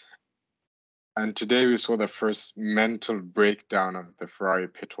 And today we saw the first mental breakdown of the Ferrari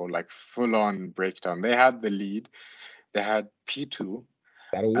pit wall, like full on breakdown. They had the lead, they had P2,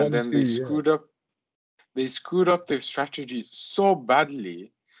 That a and one, then two, yeah. they screwed up their strategy so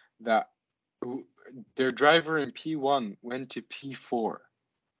badly that their driver in P1 went to P4.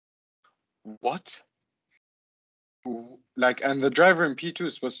 What? Like, and the driver in P2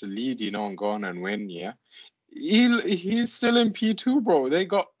 is supposed to lead, and go on and win, yeah? He's still in P2, bro. They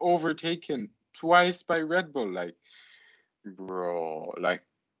got overtaken twice by Red Bull. Like, bro, like,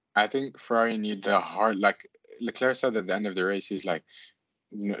 I think Ferrari need a hard, like, Leclerc said at the end of the race, he's like,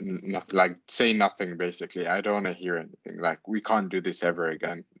 nothing, like, say nothing, basically. I don't want to hear anything. Like, we can't do this ever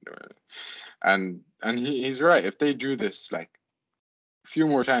again. And he's right. If they do this, like, a few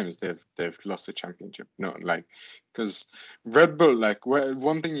more times, they've lost the championship. No, like, because Red Bull, like,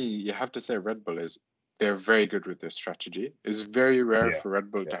 one thing you have to say, Red Bull is they're very good with their strategy. It's very rare Yeah, for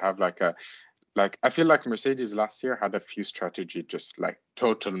Red Bull to yeah, have like I feel like Mercedes last year had a few strategy just like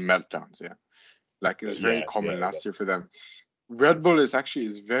total meltdowns. Yeah, like it was very yeah, common yeah. last year for them. Red Bull is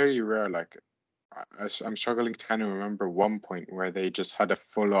very rare. Like I'm struggling to kind of remember one point where they just had a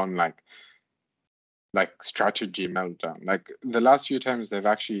full on like strategy meltdown. Like the last few times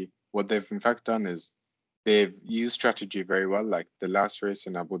what they've in fact done is they've used strategy very well. Like the last race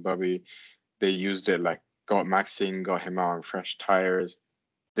in Abu Dhabi, they used it, like got Max in, got him out on fresh tires.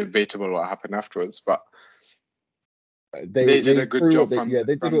 Debatable what happened afterwards, but they did They a good threw what job they from yeah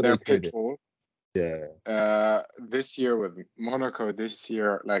they did from what they their pit could. wall. Yeah, This year with Monaco, this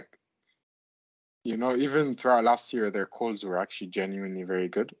year, like, even throughout last year, their calls were actually genuinely very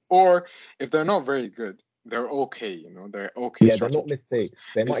good. Or if they're not very good, they're okay, you know, they're okay Yeah, they're not strategy wise. mistakes.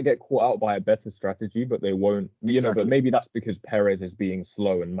 They might It's get caught out by a better strategy, but they won't, but exactly, maybe that's because Perez is being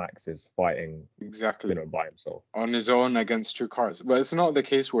slow and Max is fighting, exactly by himself. on his own against two cars. But it's not the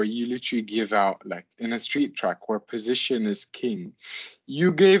case where you literally give out, like in a street track where position is king.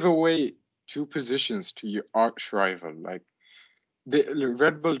 You gave away two positions to your arch rival. Like the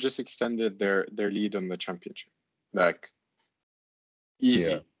Red Bull just extended their lead on the championship. Like Yeah.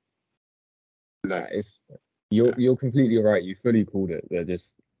 easy. Like It's you're yeah. you're completely right. You fully called it.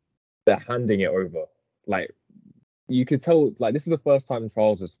 They're handing it over. Like you could tell, like this is the first time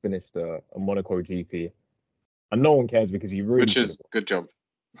Charles has finished a Monaco GP, and no one cares because he really Which should have. is good job.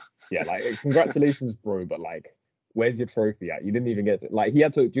 Yeah, like congratulations, bro. But like, where's your trophy at? You didn't even get to, like, he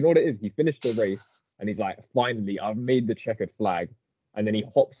had to. Do you know what it is? He finished the race and he's like, finally, I've made the checkered flag. And then he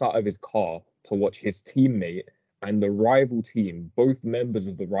hops out of his car to watch his teammate and the rival team, both members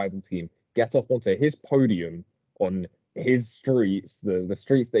of the rival team, get up onto his podium on his streets, the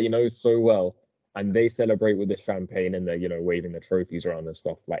streets that he knows so well. And they celebrate with the champagne and they're, waving the trophies around and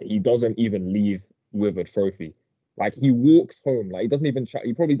stuff. Like, he doesn't even leave with a trophy. Like he walks home, like he doesn't even chat.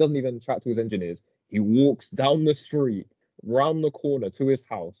 He probably doesn't even chat to his engineers. He walks down the street, round the corner to his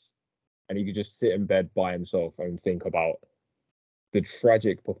house, and he could just sit in bed by himself and think about the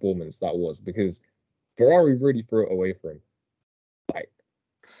tragic performance that was because Ferrari really threw it away for him. Like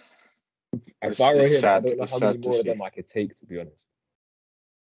if This I were is him, I sad. don't know It's how many sad to more of see. them I could take, to be honest.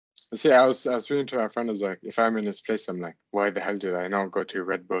 See, I was speaking to my friend. I was like, if I'm in his place, I'm like, why the hell did I not go to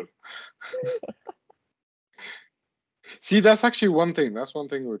Red Bull? See, that's actually one thing. That's one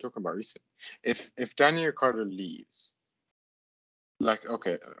thing we were talking about recently. If Daniel Ricciardo leaves, like,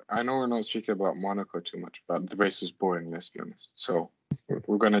 okay, I know we're not speaking about Monaco too much, but the race is boring. Let's be honest. So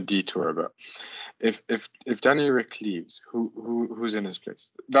we're gonna detour a bit. If Danny Rick leaves, who's in his place?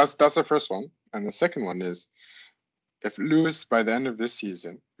 That's the first one, and the second one is if Lewis by the end of this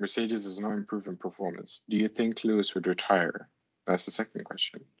season, Mercedes is not improving performance. Do you think Lewis would retire? That's the second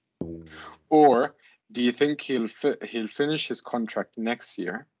question. Or do you think he'll finish his contract next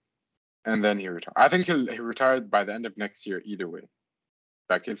year and then he'll retire? I think he'll retire by the end of next year either way.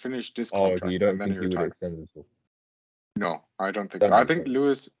 Like he'll finish this Oh, okay. contract You and don't then think he'll he would retire. extend this? No, I don't think That so. I makes think sense.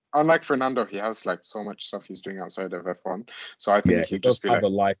 Lewis, unlike Fernando, he has like so much stuff he's doing outside of F1. So I Yeah, think he he'd does just be have like, a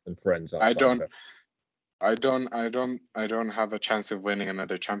life and friends I outside of don't, it. I don't have a chance of winning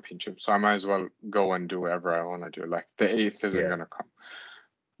another championship. So I might as well go and do whatever I want to do. Like the eighth isn't Yeah. gonna come.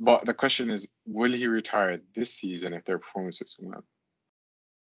 But the question is, will he retire this season if their performance is well?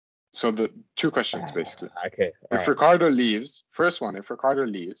 So the two questions basically. Okay. All If right. Ricardo leaves, first one, if Ricardo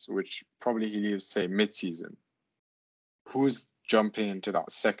leaves, which probably he leaves, say mid-season, who's jumping into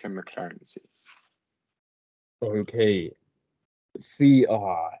that second McLaren seat? Okay. See,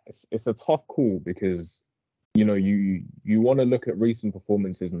 it's a tough call because you want to look at recent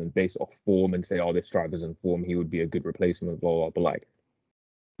performances and then base it off form and say, oh, this driver's in form, he would be a good replacement, blah blah. But like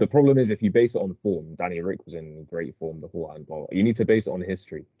the problem is if you base it on form, Danny Rick was in great form beforehand, blah, blah. You need to base it on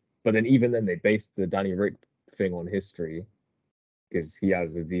history. But then even then they based the Danny Rick thing on history because he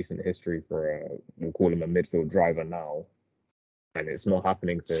has a decent history for we'll call him a midfield driver now, and it's not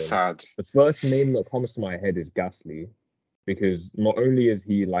happening for him. Sad. The first name that comes to my head is Gasly, because not only is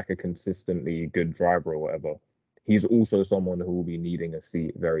he like a consistently good driver or whatever, he's also someone who will be needing a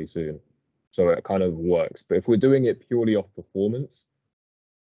seat very soon. So it kind of works. But if we're doing it purely off performance,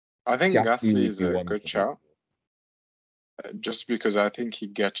 I think Gasly Gasly would is be a one good to vote shout, just because I think he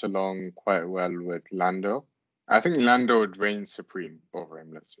gets along quite well with Lando. I think Lando would reign supreme over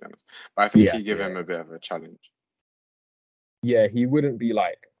him, let's be honest. But I for. think Yeah, he give yeah. him a bit of a challenge. Yeah, he wouldn't be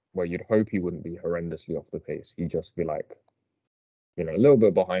like, well, you'd hope he wouldn't be horrendously off the pace. He'd just be like, a little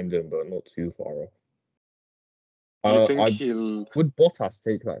bit behind him, but not too far off. Do you think I he'll would Bottas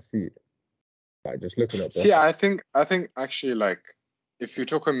take that seat? Like just looking at see? Bottas. I think actually like if you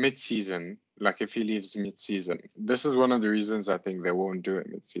took a mid-season, like if he leaves mid-season, this is one of the reasons I think they won't do it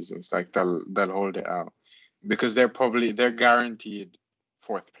mid-seasons. Like they'll hold it out because they're guaranteed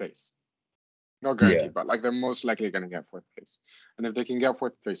fourth place. Not Yeah, guaranteed, but like they're most likely going to get fourth place. And if they can get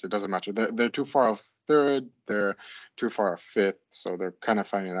fourth place, it doesn't matter. They're too far off third, they're too far off fifth, so they're kind of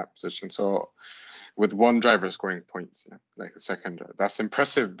finding that position. So with one driver scoring points, yeah, like a second, that's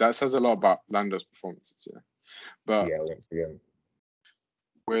impressive. That says a lot about Lando's performances, yeah. But yeah. Once again,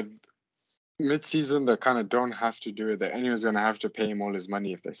 with mid-season, they kind of don't have to do it. That anyone's going to have to pay him all his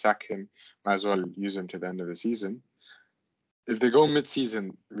money if they sack him. Might as well use him to the end of the season. If they go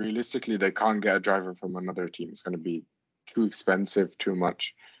mid-season, realistically, they can't get a driver from another team. It's going to be too expensive, too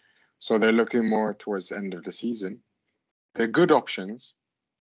much. So they're looking more towards the end of the season. They're good options,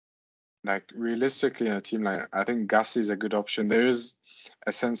 like realistically, in a team like I think Gasly is a good option. There is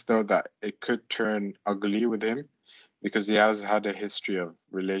a sense though that it could turn ugly with him because he has had a history of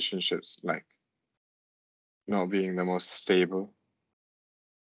relationships like not being the most stable.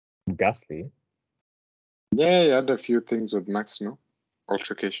 Gasly. Yeah, he had a few things with Max, no?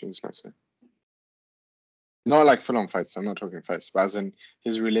 Altercations, let's say. Not like full on fights, I'm not talking fights, but as in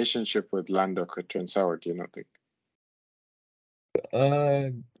his relationship with Lando could turn sour, do you not think?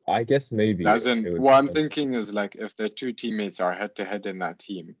 I guess maybe As in, it would what I'm depend. thinking is like if the two teammates are head to head in that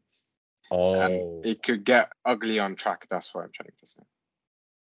team, and Oh. it could get ugly on track. That's what I'm trying to say.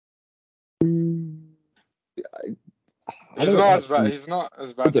 I don't actually. He's not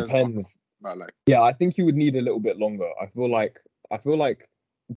as It bad as Ocon, depends. but like Yeah, I think you would need a little bit longer. I feel like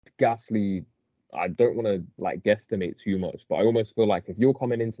Gasly. I don't want to like guesstimate too much, but I almost feel like if you're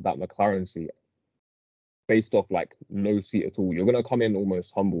coming into that McLaren seat based off like no seat at all, you're gonna come in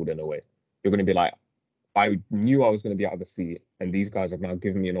almost humbled in a way. You're gonna be like, I knew I was gonna be out of the seat, and these guys have now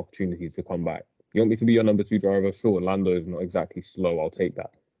given me an opportunity to come back. You want me to be your number two driver? Sure, Lando is not exactly slow. I'll take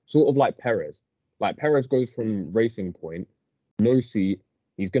that. Sort of like Perez. Like Perez goes from Racing Point, no seat.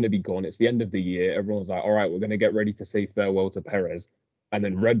 He's going to be gone. It's the end of the year. Everyone's like, all right, we're going to get ready to say farewell to Perez. And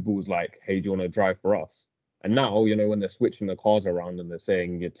then Red Bull's like, hey, do you want to drive for us? And now, when they're switching the cars around and they're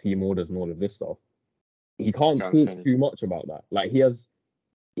saying your team orders and all of this stuff, he you can't can't say talk too anything. much about that. Like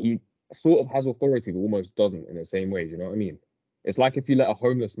he sort of has authority, but almost doesn't in the same way. Do you know what I mean? It's like if you let a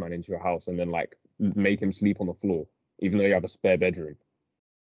homeless man into your house and then like make him sleep on the floor, even though you have a spare bedroom.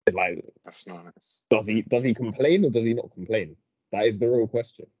 It's like, That's not nice. does he complain or does he not complain? That is the real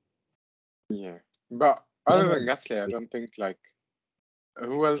question. Yeah, but I other know. than Gasly, I don't think like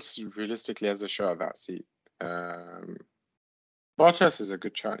who else realistically has a shot at that seat. Bottas is a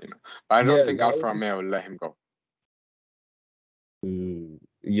good shot, but I don't Yeah, think that Alfa was Romeo will let him go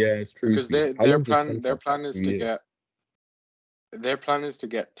yeah, it's true because too. How long's his their contract? Like plan is 2 years. to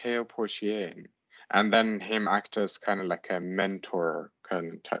get Teo Portier in, and then him act as kind of like a mentor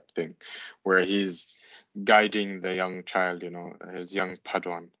kind of type thing, where he's guiding the young child, his young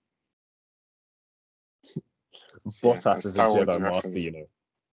Padawan. So yeah, a Bottas is a Star Wars Jedi master, reference.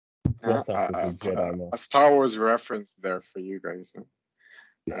 Bottas is a Jedi A master. Star Wars reference there for you guys.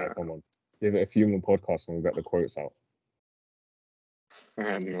 Yeah, Uh, come on. Give it a few more podcasts and we'll get the quotes out.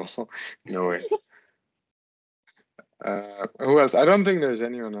 no, no way. Who else? I don't think there's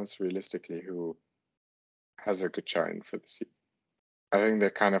anyone else realistically who has a good shot in for the seat. I think they're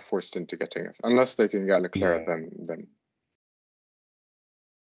kind of forced into getting us, unless they can get Leclerc. Yeah. Then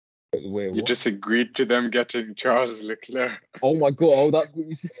Wait, you what? just agreed to them getting Charles Leclerc. Oh my god, oh, that's what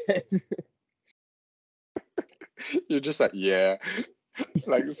you said. You're just like, yeah,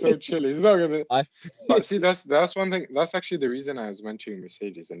 like so chill. He's not gonna. I But see, that's one thing. That's actually the reason I was mentioning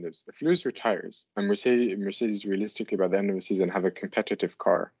Mercedes. And if Lewis retires, and Mercedes realistically by the end of the season have a competitive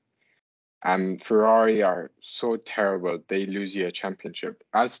car, and Ferrari are so terrible they lose you a championship.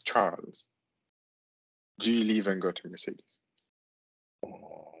 As Charles, do you leave and go to Mercedes?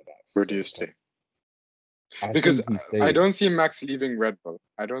 oh, that's Where do you so tough. stay? I Because think he I stays. don't see Max leaving Red Bull.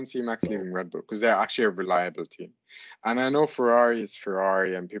 I don't see Max No. leaving Red Bull because they're actually a reliable team. And I know Ferrari is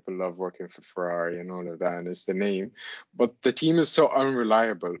Ferrari and people love working for Ferrari and all of that, and it's the name. But the team is so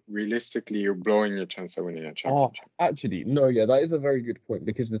unreliable. Realistically, you're blowing your chance of winning a Oh, championship. actually, no, yeah, that is a very good point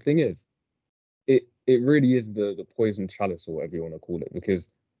because the thing is, it really is the poison chalice or whatever you want to call it. Because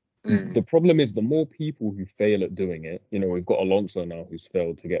the Mm. problem is the more people who fail at doing it, we've got Alonso now who's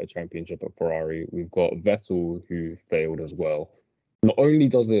failed to get a championship at Ferrari. We've got Vettel who failed as well. Not only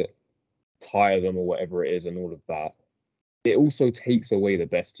does it tire them or whatever it is and all of that, it also takes away the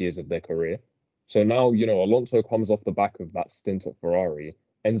best years of their career. So now, Alonso comes off the back of that stint at Ferrari,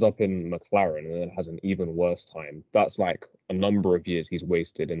 ends up in McLaren, and then has an even worse time. That's like a number of years he's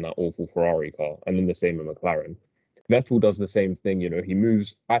wasted in that awful Ferrari car, and then the same in McLaren. Vettel does the same thing, he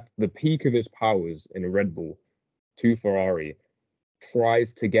moves at the peak of his powers in a Red Bull to Ferrari,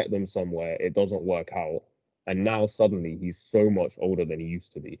 tries to get them somewhere, it doesn't work out, and now suddenly he's so much older than he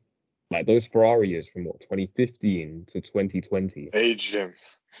used to be. Like those Ferrari years from what 2015 to 2020, Aged him.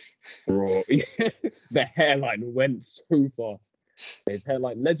 bro. The hairline went so fast. His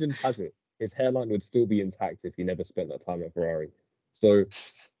hairline, legend has it, his hairline would still be intact if he never spent that time at Ferrari. So,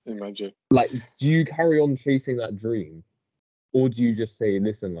 Imagine. like, do you carry on chasing that dream, or do you just say,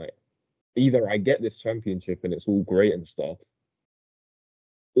 listen, like, either I get this championship and it's all great and stuff,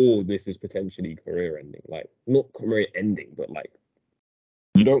 or this is potentially career ending? Like, not career ending, but like,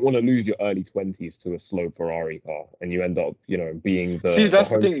 you don't want to lose your early 20s to a slow Ferrari car and you end up, being See, the that's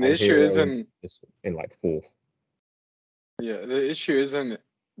the thing. The hometown issue hero isn't. in like fourth. Yeah, the issue isn't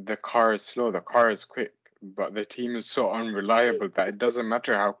the car is slow, the car is quick, but the team is so unreliable that it doesn't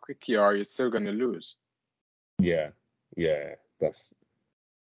matter how quick you are, you're still gonna lose. Yeah, that's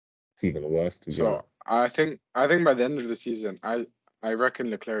it's even worse to be honest. So I think by the end of the season, I reckon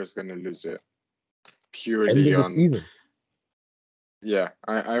Leclerc is gonna lose it End purely of the on. season. Yeah,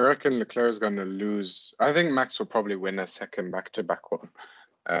 I reckon Leclerc is gonna lose. I think Max will probably win a second back-to-back one,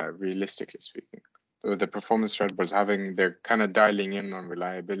 realistically speaking. With the performance Red Bulls having, they're kind of dialing in on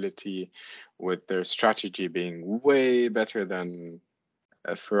reliability, with their strategy being way better than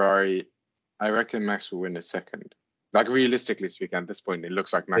Ferrari. I reckon Max will win a second. Like realistically speaking, at this point, it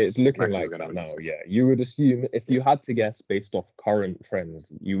looks like It's Max looking Max is like gonna that win the now. second. Yeah, you would assume if Yeah, you had to guess based off current trends,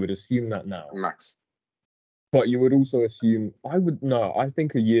 you would assume that now. Max. But you would also assume I would no. I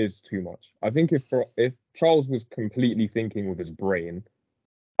think a year's too much. I think if Charles was completely thinking with his brain,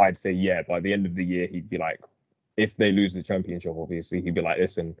 I'd say yeah. By the end of the year, he'd be like, if they lose the championship, obviously, he'd be like,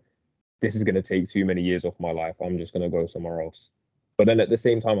 listen, this is going to take too many years off my life. I'm just going to go somewhere else. But then at the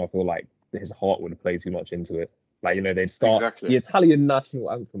same time, I feel like his heart would play too much into it. Like, they'd start Exactly. the Italian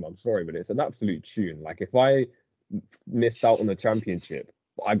national anthem. I'm sorry, but it's an absolute tune. Like, if I missed out on the championship,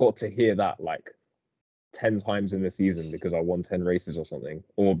 I got to hear that like 10 times in the season because I won 10 races or something,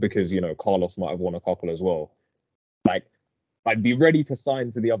 or because, Carlos might have won a couple as well. Like, I'd be ready to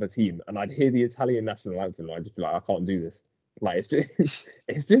sign to the other team and I'd hear the Italian national anthem and I'd just be like, I can't do this. Like, it's just,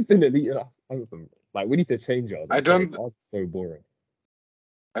 it's just an elite anthem. Like, we need to change ours. I I'm sorry, don't ours is so boring.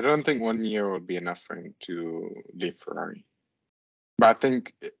 I don't think 1 year will be enough for him to leave Ferrari. But I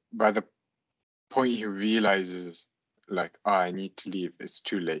think by the point he realizes, like, oh, I need to leave, it's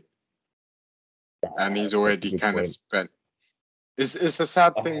too late. And Oh, he's that's such a already good kind of point. spent. It's a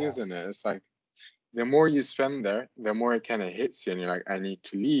sad thing, Oh, isn't it? It's like the more you spend there, the more it kind of hits you, and you're like, I need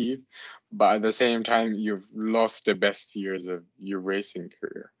to leave. But at the same time, you've lost the best years of your racing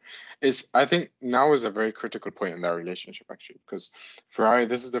career. I think now is a very critical point in that relationship, actually, because Ferrari,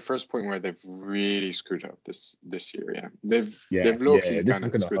 this is the first point where they've really screwed up this year. Yeah, yeah, they've yeah, low-key this kind is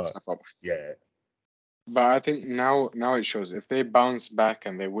of gonna screwed hurt. stuff up. Yeah, But I think now it shows if they bounce back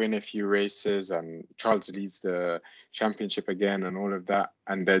and they win a few races and Charles leads the championship again and all of that,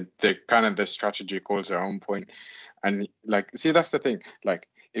 and the kind of the strategy calls their own point. And like, see, that's the thing. Like,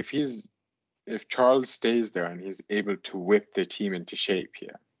 if Charles stays there and he's able to whip the team into shape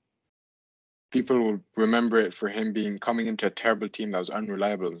here, people will remember it for him being coming into a terrible team that was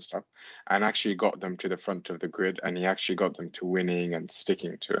unreliable and stuff, and actually got them to the front of the grid, and he actually got them to winning and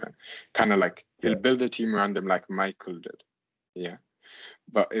sticking to it. Kind of like he'll yeah, build a team around him like Michael did. Yeah.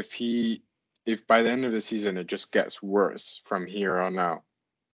 But if by the end of the season it just gets worse from here on out,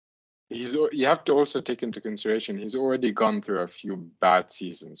 you have to also take into consideration he's already gone through a few bad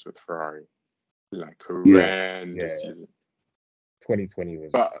seasons with Ferrari, like yeah, horrendous yeah. season. 2020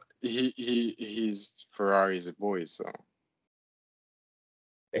 But was. he's Ferrari's boy, so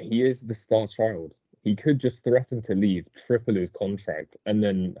He is the star child. He could just threaten to leave, triple his contract, and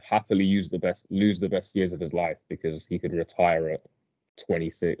then happily lose the best years of his life because he could retire at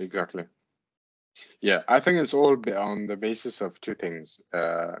 26. exactly. Yeah, I think it's all on the basis of two things: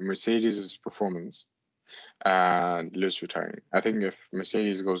 Mercedes' performance and Lewis retiring. I think if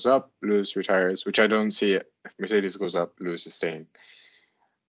Mercedes goes up, Lewis retires, which I don't see it. If Mercedes goes up, Lewis is staying.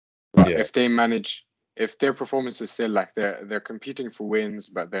 But Yeah, if their performance is still like they're competing for wins,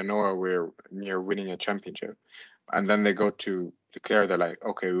 but they're nowhere near winning a championship, and then they go to declare they're like,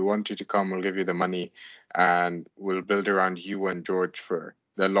 okay, we want you to come, we'll give you the money, and we'll build around you and George for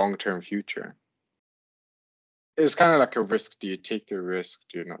the long-term future. It's kind of like a risk. Do you take the risk?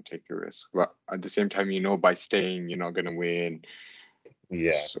 Do you not take the risk? But at the same time, by staying, you're not gonna win.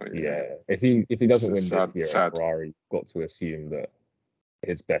 yeah, So yeah, yeah. If he doesn't it's win this sad. year at Sad. Ferrari, got to assume that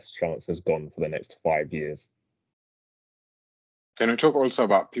his best chance has gone for the next 5 years. Can we talk also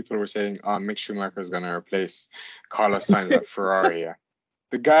about people who were saying, Mick Schumacher is gonna replace Carlos Sainz at Ferrari? Yeah.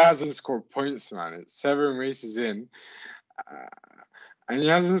 The guy hasn't scored points, man. It's 7 races in, uh, and he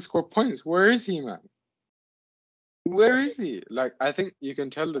hasn't scored points. Where is he, man? Where is he? Like, I think you can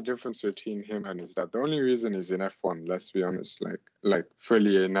tell the difference between him and his dad. The only reason he's in F1, let's be honest, like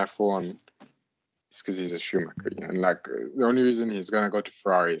fully in F1, is because he's a Schumacher. Yeah? And like the only reason he's gonna go to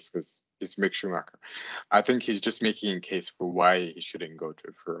Ferrari is because he's Mick Schumacher. I think he's just making a case for why he shouldn't go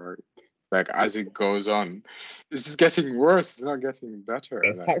to Ferrari. Like as it goes on, it's just getting worse. It's not getting better.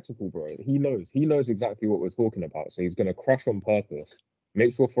 It's Like tactical, bro. He knows. He knows exactly what we're talking about. So he's going to crush on purpose,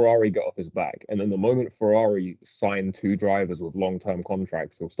 make sure Ferrari get off his back, and then the moment Ferrari sign two drivers with long-term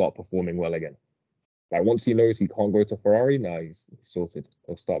contracts, he'll start performing well again. Like once he knows he can't go to Ferrari, now he's sorted.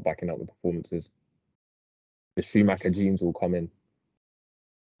 He'll start backing up the performances. The Schumacher genes will come in.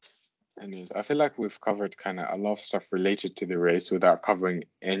 Anyways, I feel like we've covered kind of a lot of stuff related to the race without covering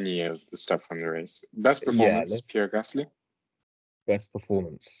any of the stuff from the race. Best Yeah, performance, Pierre Gasly. best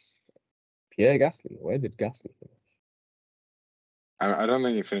performance. Pierre Gasly. Where did Gasly finish? I don't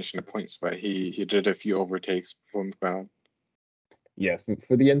think he finished in the points, but he did a few overtakes, performed well. Yeah,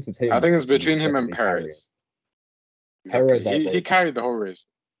 for the entertainment. I think it's he was between him and definitely carrying. Perez. Exactly. Perez, He carried the whole race.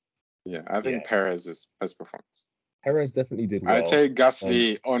 Yeah, I think Yeah. Perez is best performance. Perez definitely did well. I'd say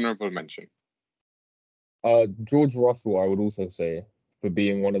Gasly honorable mention. George Russell, I would also say, for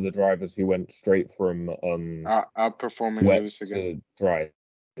being one of the drivers who went straight from Outperforming wet Lewis again. to dry.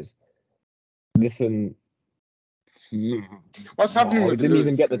 Listen, What's happening we with didn't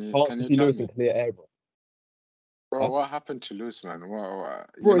Lewis? even get the Can you, chance can to you see tell Lewis me? in clear air, bro. Bro, Huh? what happened to Lewis, man? Wow,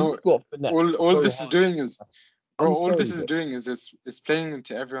 Bro, you know, he got finessed all so this is hard. doing is, bro, I'm all sorry, this is but doing is it's playing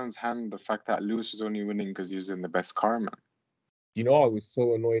into everyone's hand the fact that Lewis was only winning because he was in the best car, man. you know I was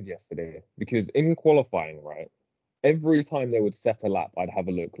so annoyed yesterday because in qualifying, right, every time they would set a lap, I'd have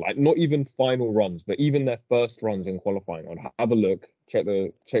a look. Like not even final runs, but even their first runs in qualifying, I'd have a look, check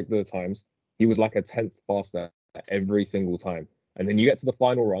the times. He was like a tenth faster every single time. And then you get to the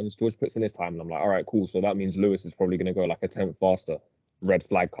final runs, George puts in his time, and I'm like, all right, cool. So that means Lewis is probably going to go like a tenth faster. Red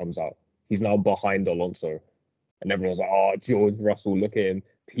flag comes out. He's now behind Alonso. And everyone's like, oh, George Russell, look at him.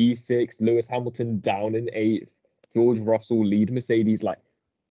 P6, Lewis Hamilton down in eighth. George Russell lead Mercedes. Like,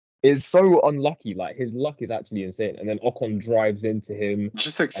 it's so unlucky. Like, his luck is actually insane. And then Ocon drives into him,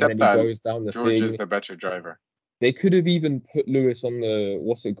 Just and then accept he that goes down the George is thing. the better driver. They could have even put Lewis on the,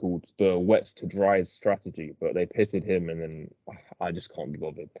 what's it called? The wets to dries strategy, but they pitted him, and then I just can't be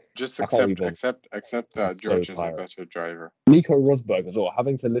bothered. Just I can't be accept bothered. This that is so George is a tiring. better driver. Nico Rosberg as well,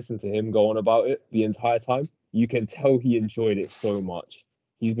 having to listen to him go on about it the entire time, you can tell he enjoyed it so much.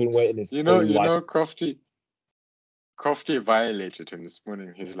 He's been waiting his whole life. Crofty violated him this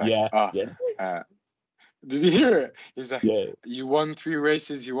morning. He's like, Yeah. did you hear it? He's like, Yeah. you won 3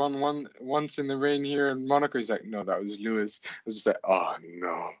 races. You won one once in the rain here in Monaco. He's like, no, that was Lewis. I was just like, oh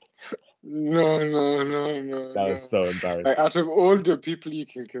no. No. That was so embarrassing. Like out of all the people you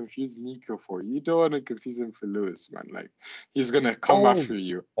can confuse Nico for, you don't want to confuse him for Lewis, man. Like he's gonna come after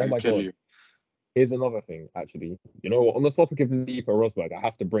you and kill you. Here's another thing, actually. You know what? On the topic of Nico Rosberg, I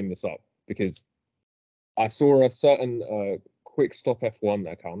have to bring this up because I saw a certain quick stop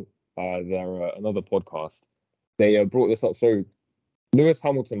F1 account. They're another podcast. They brought this up. So Lewis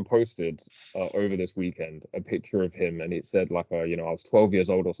Hamilton posted over this weekend a picture of him, and it said like, I was 12 years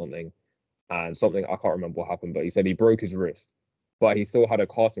old or something, and something I can't remember what happened, but he said he broke his wrist, but he still had a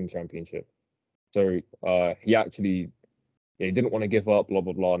karting championship. So he actually he didn't want to give up, blah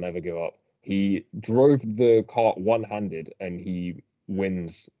blah blah, never give up. He drove the kart one-handed and he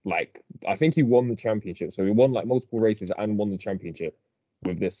wins like I think he won the championship. So he won like multiple races and won the championship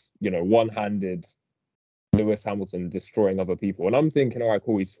with this, one-handed Lewis Hamilton destroying other people. And I'm thinking, all right,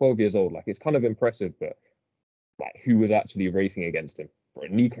 cool, he's 12 years old. Like it's kind of impressive, but like who was actually racing against him? Bro,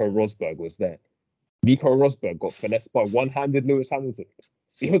 Nico Rosberg was there. Nico Rosberg got finessed by one-handed Lewis Hamilton.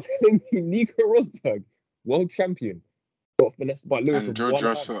 You're telling me Nico Rosberg, world champion, got finessed by Lewis And with one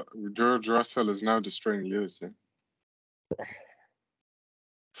hand? George Russell is now destroying Lewis. Yeah?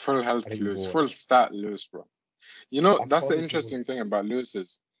 Full health Lewis, full stat Lewis, bro. You know, that's the interesting thing about Lewis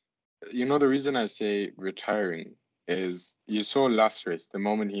is, the reason I say retiring is you saw last race, the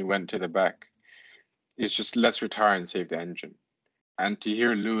moment he went to the back, it's just let's retire and save the engine. And to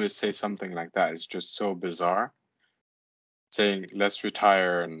hear Lewis say something like that is just so bizarre. Saying let's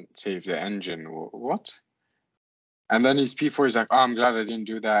retire and save the engine. What? And then his P4 is like, oh, I'm glad I didn't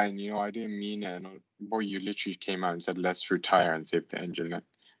do that. And, I didn't mean it. And, boy, you literally came out and said, let's retire and save the engine. Like,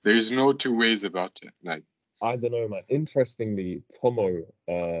 there is no two ways about it. Like, I don't know, man. Interestingly, Tomo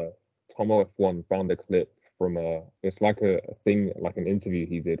F1 found a clip from it's like a thing, like an interview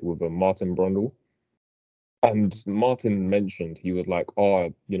he did with Martin Brundle. And Martin mentioned he was like,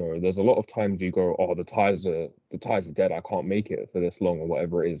 oh, there's a lot of times you go, oh, the tires are dead. I can't make it for this long or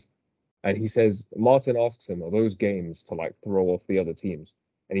whatever it is. And he says, Martin asks him, are those games to like throw off the other teams?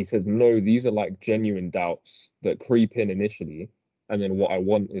 And he says, no, these are like genuine doubts that creep in initially. And then what I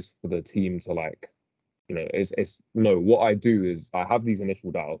want is for the team to like, it's no, what I do is I have these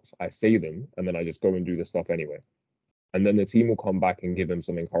initial doubts, I say them, and then I just go and do the stuff anyway. And then the team will come back and give him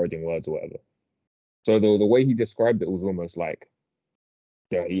some encouraging words or whatever. So the way he described it was almost like,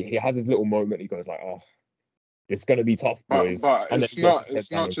 he has his little moment. He goes like, "Oh, it's gonna be tough, boys," but and then it's he gets his not head it's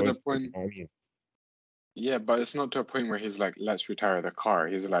down not and to the goes for it. point. You know what I mean? Yeah, but it's not to a point where he's like, let's retire the car.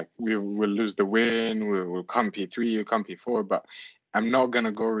 He's like, we will lose the win. We'll come P3, you'll come P4, but I'm not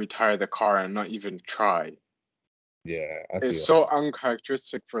gonna go retire the car and not even try. Yeah, I see It's that. so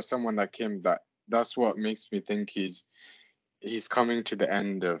uncharacteristic for someone like him that that's what makes me think he's coming to the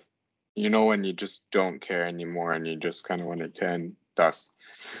end of, when you just don't care anymore and you just kind of want it to end. That's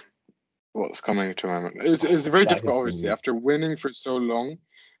what's coming to my mind. It's very That difficult, has obviously, been after winning for so long,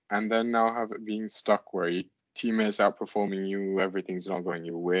 and then now have it being stuck where your teammates outperforming you, everything's not going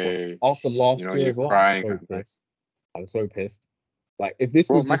your way. after last year You're as well. I'm crying so at night. pissed. I'm so pissed. Like if this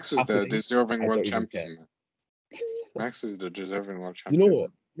Well, was just Max is the happening, deserving I world don't even care. champion, man. Max is the deserving world You know champion,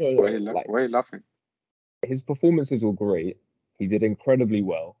 what? man. No, Why no. Like why are you laughing? his performances were great. He did incredibly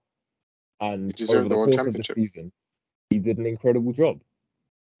well, He and over deserved the the world course of the championship. season, he did an incredible job.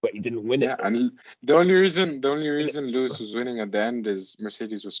 But he didn't win it Yeah, though. and the only reason Win Lewis was winning at the end is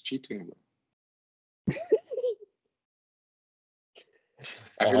Mercedes was cheating.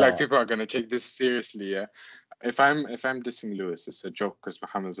 I feel like it. people are gonna take this seriously. Yeah, if I'm dissing Lewis, it's a joke because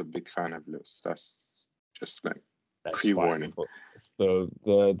Muhammad's a big fan of Lewis. That's just like That's fine, pre-warning. but it's the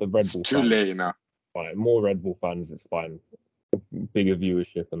Red It's Bull too fans. late now. Fine, more Red Bull fans. It's fine. Bigger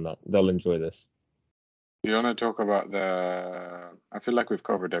viewership and that they'll enjoy this. You want to talk about the? I feel like we've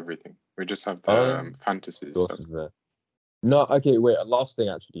covered everything. We just have the Um, fantasy who else stuff. is there? No, okay, wait. Last thing,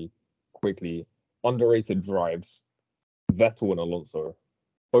 actually, quickly. Underrated drives. Vettel and Alonso,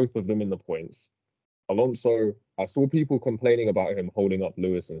 both of them in the points. Alonso, I saw people complaining about him holding up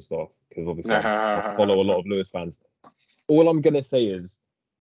Lewis and stuff because obviously I follow a lot of Lewis fans. All I'm gonna say is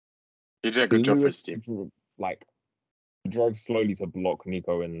He did a good job for his Lewis, team. like he drove slowly to block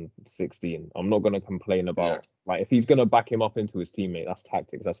Nico in 16. I'm not gonna complain Yeah, about like if he's gonna back him up into his teammate, that's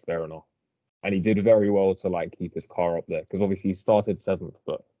tactics, that's fair enough. And he did very well to like keep his car up there because obviously he started seventh,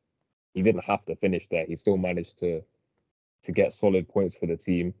 but he didn't have to finish there. He still managed to get solid points for the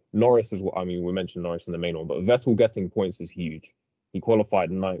team. Norris is what I mean. We mentioned Norris in the main one, but Vettel getting points is huge. He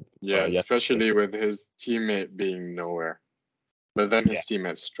qualified ninth yeah, yesterday. especially with his teammate being nowhere. But then Yeah, his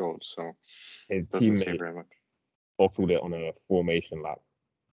teammate strolled, so his doesn't say teammate very much. bottled it on a formation lap.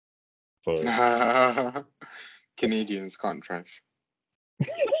 So Canadians can't drive.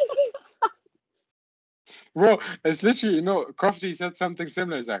 Bro, it's literally, Crofty said something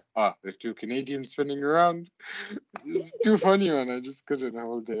similar. He's like, there's two Canadians spinning around. It's too funny, man. I just couldn't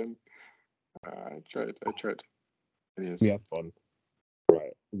hold it in. I tried. we Anyways, have fun.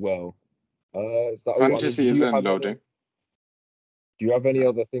 Right. Well, is that all? I mean, fantasy isn't loading. do you have any Uh,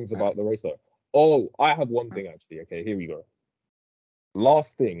 other things uh, about the race though? Oh, I have one thing actually. Okay, here we go.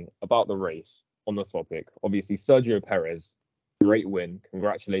 Last thing about the race on the topic. Obviously, Sergio Perez, great win.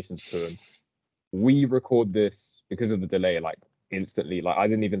 Congratulations to him. We record this because of the delay, like instantly. Like I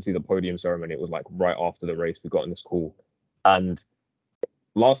didn't even see the podium ceremony. It was like right after the race. We got in this call, and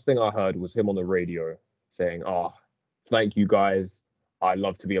last thing I heard was him on the radio saying, "Ah, thank you guys. I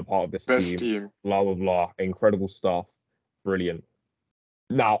love to be a part of this Best team. team. Blah blah blah. Incredible stuff. Brilliant."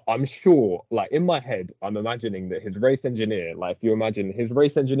 Now I'm sure, like in my head, I'm imagining that his race engineer, like if you imagine his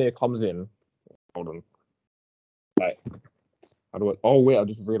race engineer comes in. Hold on, like how do I? Oh wait, I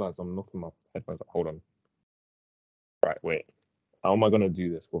just realized I'm knocking my headphones. Hold on. Right, wait. How am I gonna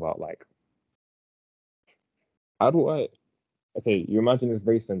do this without like? How do I? Okay, you imagine this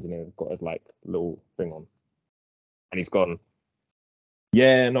race engineer's got his like little thing on, and he's gone.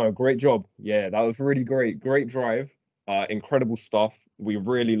 Yeah, no, great job. Yeah, that was really great. Great drive. Incredible stuff. We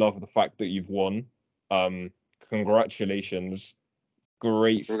really love the fact that you've won. Um, Congratulations.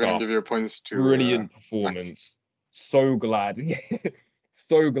 Great We're gonna stuff. give your points to Brilliant Max. performance. So glad. Yeah.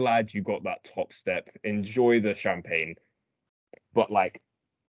 So glad you got that top step. Enjoy the champagne. But like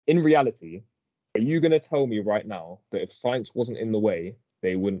in reality, are you going to tell me right now that if science wasn't in the way,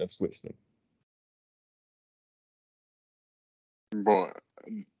 they wouldn't have switched them? But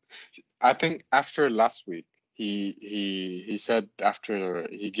I think after last week, he said after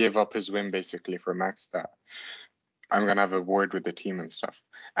he gave up his win basically for Max that I'm gonna have a word with the team and stuff.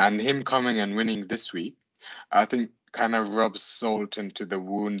 And him coming and winning this week, I think kind of rubs salt into the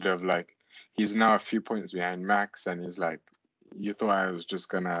wound of like he's now a few points behind Max, and he's like, you thought I was just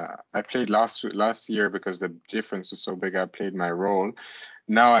gonna. I played last year because the difference was so big. I played my role.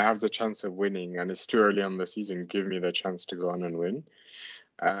 Now I have the chance of winning, and it's too early on the season. Give me the chance to go on and win.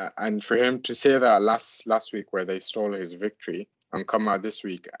 And for him to say that last week where they stole his victory and come out this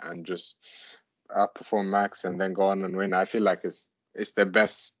week and just outperform Max and then go on and win, I feel like it's the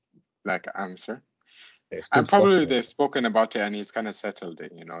best like answer. It's good And stuff, probably though. they've spoken about it and he's kind of settled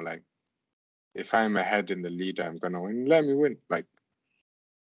it, like if I'm ahead in the lead, I'm gonna win. Let me win. Like,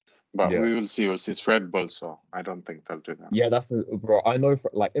 but Yeah. we will see. It's Red Bull, so I don't think they'll do that. Yeah, bro. I know for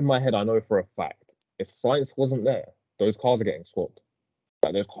like in my head, I know for a fact if science wasn't there, those cars are getting swapped.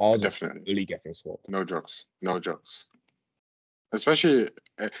 Like those cars are Definitely. really getting swapped. No jokes. No jokes. Especially,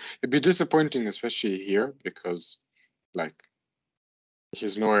 it'd be disappointing, especially here, because like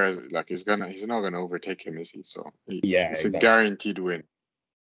he's nowhere. Like he's not gonna overtake him, is he? So Yeah, it's a exactly. guaranteed win.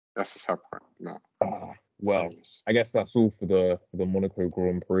 That's the sad part. No. Well, Anyways. I guess that's all for the Monaco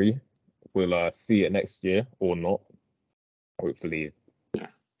Grand Prix. We'll see it next year or not. Hopefully, Yeah.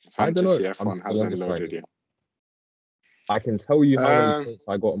 I don't know. Fantasy I'm F1 still hasn't loaded undecided. yet. I can tell you how many Um, points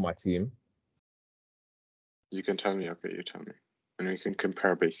I got on my team. you can tell me. Okay, you tell me, and we can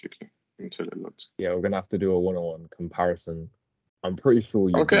compare basically until it loads. Yeah, we're gonna have to do a one-on-one comparison. I'm pretty sure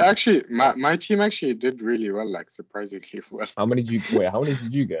you Okay, beat me. actually, my team actually did really well, like surprisingly well. How many did you wait? How many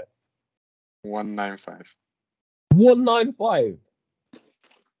did you get? 195. 195.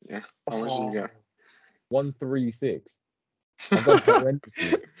 Yeah. How much did you Oh, get? 136. I've done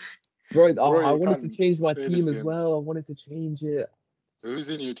horrendously. Bro, Bro, I you wanted to can't change my play this team as game. well. I wanted to change it. Who's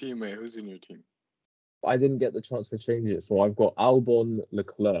in your team, mate? Who's in your team? I didn't get the chance to change it. So I've got Albon,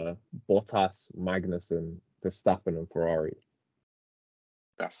 Leclerc, Bottas, Magnussen, Verstappen, and Ferrari.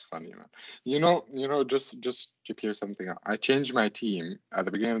 That's funny, man. Just to clear something out, I changed my team at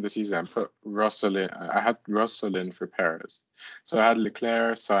the beginning of the season. I put Russell in. I had Russell in for Perez, so I had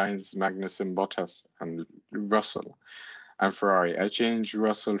Leclerc, Sainz, Magnussen, Bottas, and Russell and Ferrari. I changed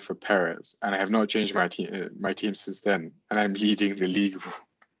Russell for Perez, and I have not changed my team since then, and I'm leading the league.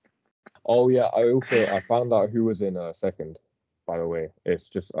 Oh yeah, I found out who was in second, by the way. It's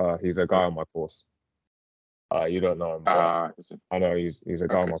just he's a guy Oh, on my course. You don't know him, but is it? I know he's a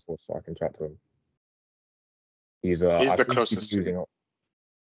guy on Okay. my course, so I can chat to him. He's I the think he's closest to me. losing up.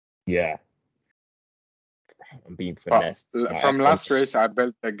 Yeah, I'm being But finessed. My from F1. last race, I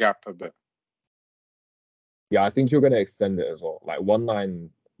built the gap a bit. Yeah, I think you're gonna extend it as well. Like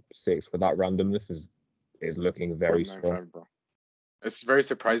 196 for that randomness is looking very strong. 195, bro. It's very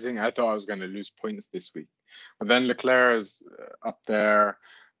surprising. I thought I was going to lose points this week. But then Leclerc is up there.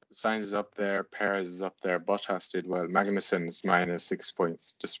 Sainz is up there. Perez is up there. Bottas did well. Magnussen is -6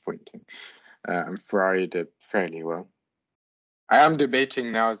 points. Disappointing. And Ferrari did fairly well. I am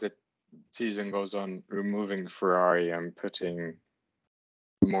debating now as the season goes on, removing Ferrari and putting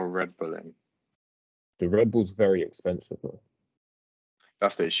more Red Bull in. The Red Bull's very expensive though.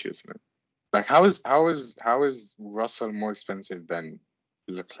 That's the issue, isn't it? Like, how is Russell more expensive than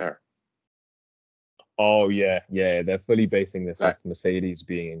Leclerc? Oh yeah, they're fully basing this Like, off Mercedes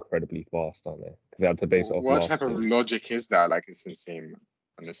being incredibly fast, aren't they? Because they had to base it off what last type of year. logic is that? Like, it's insane,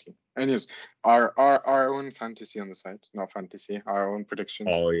 honestly. Anyways, our own fantasy on the side, not fantasy, our own predictions.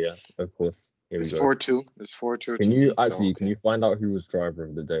 Oh yeah, of course. Here we It's go. 4-2. It's 4-2 Can to you me. So can okay. you find out who was driver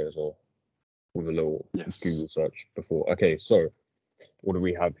of the day as well with a little Yes. Google search before? Okay, so what do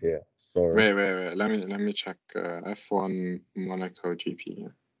we have here? So Wait. Let me check. F1 Monaco GP.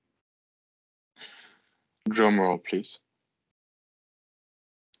 Drum roll, please.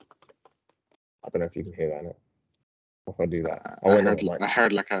 I don't know if you can hear that. Innit? If I do that, I I went on heard. the mic. I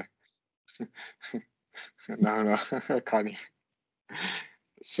heard like a. No, I can't.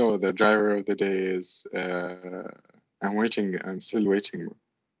 So the driver of the day is. I'm waiting. I'm still waiting.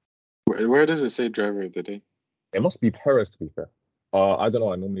 Where does it say driver of the day? It must be Perez to be fair. I don't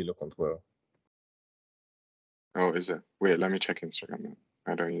know. I normally look on Twitter. Oh, is it? Wait, let me check Instagram.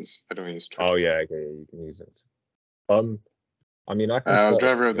 I don't use Oh Twitter. yeah, okay, you can use it. Um, I mean, I can start off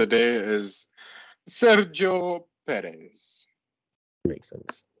Driver of with the day is Sergio Perez. makes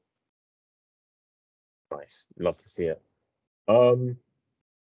sense. Nice, love to see it. Um,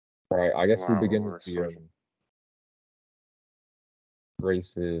 right, I guess we'll Wow, begin with the overexposure.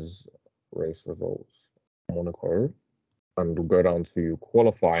 races, race results. Monaco, and we'll go down to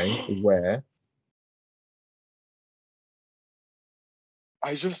qualifying where.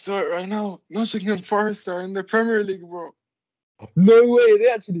 I just saw it right now. Nottingham Forest are in the Premier League, bro. No way, they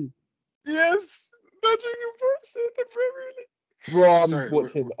actually. Yes, Nottingham Forest are in the Premier League. Bro, Sorry, I'm we're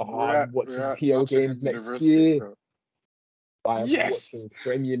watching at PO Nottingham games next University, year. so I'm yes. watching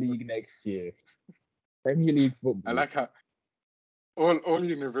Premier League next year. Premier League I football. like how all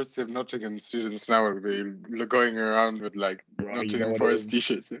University of Nottingham students now will be going around with like Bro, you know Nottingham what it Forest is?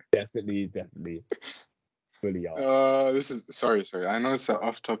 t-shirts. Yeah. Definitely, fully out. This is sorry. I know it's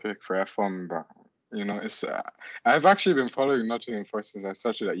off topic for F1, but it's. I've actually been following Nottingham Forest since I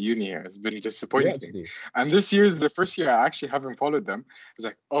started at uni here. It's been You disappointing, actually. and this year is the first year I actually haven't followed them. It's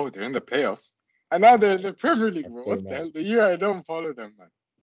like, oh, they're in the playoffs, and now they're in the Premier League, That's bro. so What the mad. hell? The year I don't follow them, man.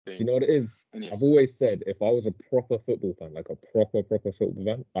 You Dang. know what it is? And I've yes, always said if I was a proper football fan, like a proper football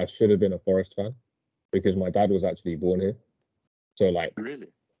fan, I should have been a Forest fan because my dad was actually born here. So like, really.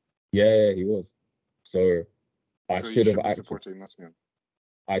 yeah, he was. So I So you should have should be actually. supporting Nottingham.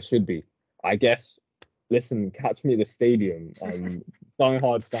 I should be. I guess. Listen, catch me at the stadium. I'm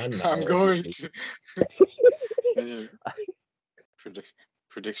die-hard fan now, I'm going obviously. to. Yeah, predict,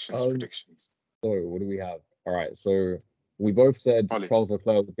 predictions, Um, predictions. so what do we have? All right, so we both said Ollie. Charles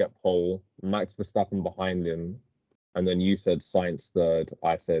Leclerc would get pole, Max Verstappen behind him, and then you said Sainz third.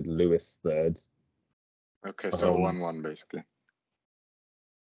 I said Lewis third. Okay, so Um, 1-1 basically.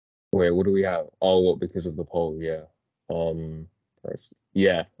 wait, what do we have? Oh, what because of the pole? Yeah.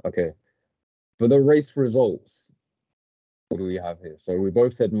 Yeah. Okay. For the race results, what do we have here? So we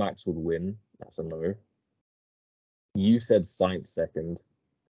both said Max would win. That's a no. You said Sainz second.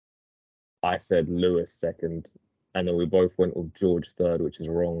 I said Lewis second, and then we both went with George third, which is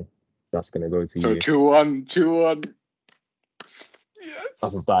wrong. That's gonna go to So you. 2-1, 2-1. I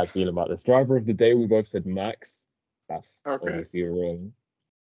have a Yes. bad feeling about this. Driver of the day, we both said Max. That's Okay. obviously wrong.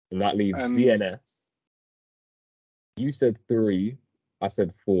 And that leaves And DNS. You said three. I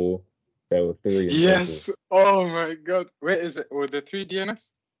said four. There were three in total. yes. Oh my God. Wait, were there 3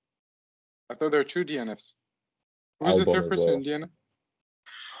 DNFs? I thought there were 2 DNFs. Who was the Albon third as person in well. DNF?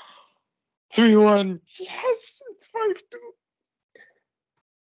 3-1. Yes. It's 5-2.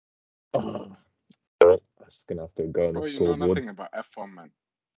 Oh, I'm just gonna have to go on the Bro, you know scoreboard. nothing about F1, man.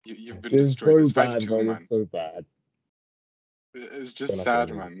 You've been This is destroyed. so It's bad, 5-2, bro. This is man. so bad. It's just Gonna have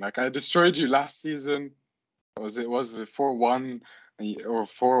to sad, leave. man. Like I destroyed you last season. Was it 4-1 or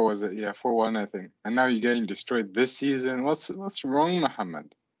 4 was it? Yeah, 4-1 I think. And now you're getting destroyed this season. What's wrong,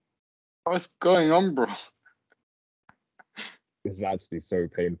 Muhammad? What's going on, bro? This is actually so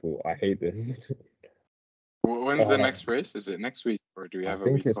painful. I hate this. When's the uh, next race? Is it next week or do we I have a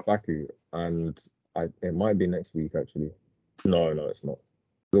think week it's off? Baku, and it might be next week actually. No, it's not.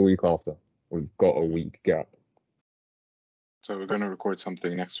 The week after. We've got a week gap. So we're gonna record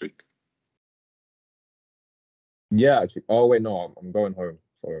something next week. Yeah, actually. Oh wait, no, I'm going home,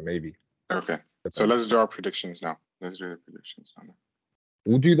 so maybe Okay. So depends. let's do our predictions now. Let's do the predictions now.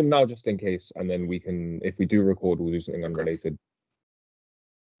 We'll do them now just in case, and then we can, if we do record, we'll do something Okay. unrelated.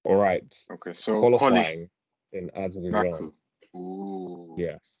 All right. Okay. So quali Qualifying in Azerbaijan. Baku. Ooh,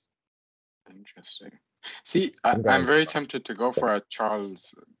 Yes. interesting. See, I'm I'm going. very tempted to go for a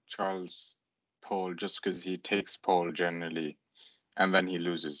Charles pole just because he takes pole generally and then he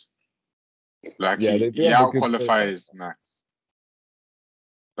loses. Like Yeah, he they do he have a out good qualifying. qualifies Max.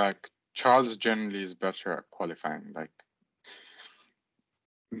 Like Charles generally is better at qualifying. Like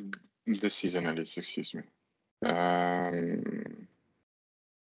this season at least. Excuse me. Um,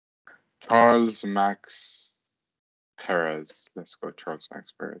 Charles Max Perez. Let's go Charles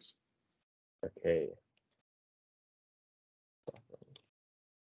Max Perez. Okay.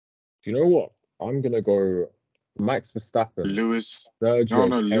 Do you know what? I'm gonna go Max Verstappen, Lewis. No, Sergio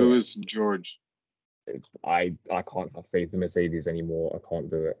no, Perez. Lewis George. I can't have faith in Mercedes anymore. I can't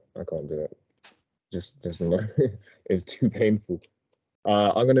do it. I can't do it. Just no. It's too painful.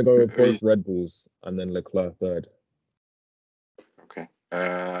 I'm gonna go with both Red Bulls and then Leclerc third. Okay.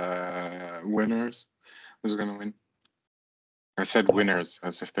 Winners. Who's gonna win? I said winners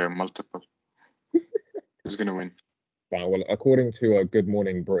as if there are multiple. Who's gonna win? Well, according to Good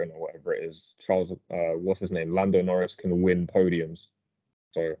Morning Britain or whatever it is, Charles, what's his name, Lando Norris can win podiums.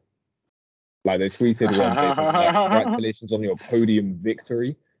 So, like they tweeted Wednesday something like, "Congratulations on your podium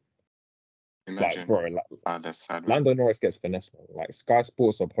victory." Like, Imagine. bro, like, Ah, that's sad, man. Lando Norris gets finesse, man. Like Sky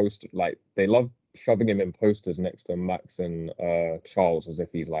Sports are posted, like they love shoving him in posters next to Max and Charles as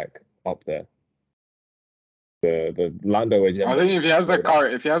if he's like up there. The Lando I agenda think is if he has a so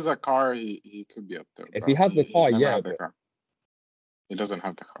car, he could be up there, if he but has the he's car, never yeah, had the but car. He doesn't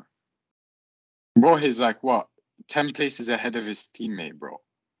have the car. Bro, he's like what? 10 places ahead of his teammate, bro.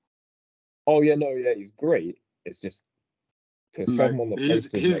 oh yeah, no, yeah, he's great. It's just to shove Like him on the he's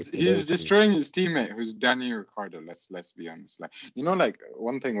posters he's next to he's those two. destroying his teammate who's Danny Ricardo. Let's be honest. Like like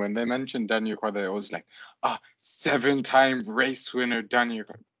one thing when they mentioned Danny Ricardo, it was like 7-time race winner Danny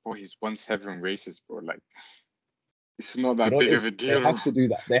Ricardo. Boy, he's won 7 races, bro. Like it's not You that know what big it of is? a They deal. have to do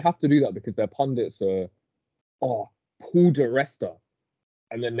that. They have to do that because their pundits are Paul de Resta,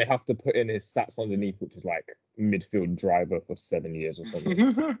 and then they have to put in his stats underneath, which is like midfield driver for 7 years or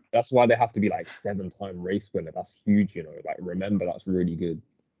something. That's why they have to be like 7-time race winner. That's huge, you know. Like remember, that's really good.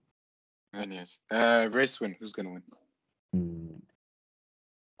 Anyways, race win. Who's gonna win? Hmm.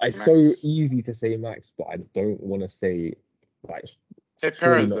 It's so Max. easy to say Max, but I don't want to say like Say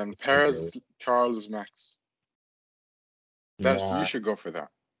surely Perez not then. this simple. Perez, Charles, Max. You Nah, should go for that.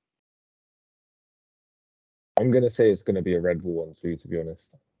 I'm gonna say it's gonna be a Red Bull one too, to be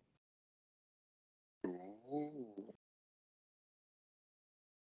honest. Ooh.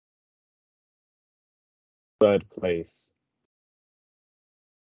 Third place.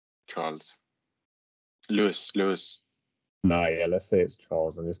 Charles. Lewis. Nah, yeah, let's say it's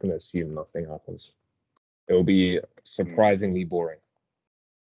Charles. I'm just gonna assume nothing happens. It'll be surprisingly boring.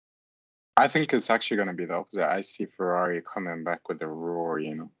 I think it's actually going to be the opposite. I see Ferrari coming back with a roar,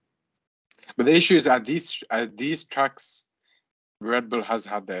 you know. But the issue is at these tracks, Red Bull has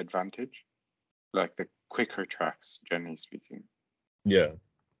had the advantage, like the quicker tracks, generally speaking. Yeah,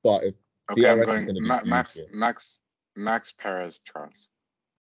 but if Okay, I'm DRS is going going to be huge here. Max Perez, Charles.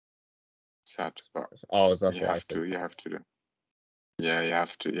 Sad, but Oh, that's you what I have said. to. You have to do. Yeah, you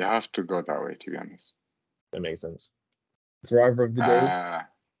have to. You have to go that way. To be honest. That makes sense. Driver of the day.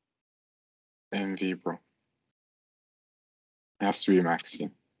 MV, bro. It has to be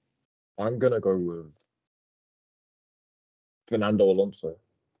Maxi. I'm gonna go with Fernando Alonso.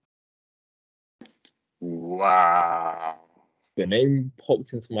 Wow. The name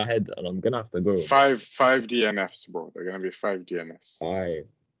popped into my head, and I'm gonna have to go. Five DNFs, bro. They're gonna be 5 DNFs.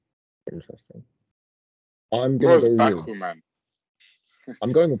 Interesting. I'm Bro, gonna it's go Baku, with. man.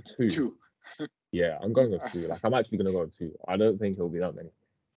 I'm going with 2. 2. Yeah, I'm going with 2. Like, I'm actually gonna go with 2. I don't think it'll be that many.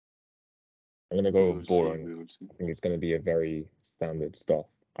 I'm gonna go with boring. We will see. I think it's gonna be a very standard stuff.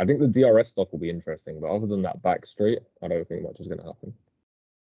 I think the DRS stuff will be interesting, but other than that back straight, I don't think much is gonna happen.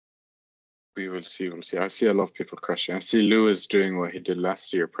 We will see. I see a lot of people crashing. I see Lewis doing what he did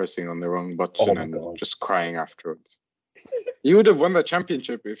last year, pressing on the wrong button and just crying afterwards. He would have won the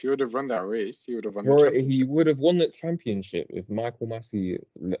championship if he would have run that race. He would have won the championship. He would have won the championship if Michael Massey.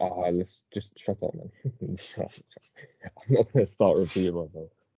 Let's just shut up, man. I'm not gonna start repeating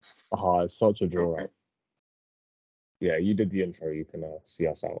myself. It's such a draw out. Yeah, you did the intro. You can see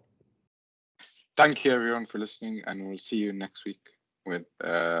us out. Thank you everyone for listening, and we'll see you next week with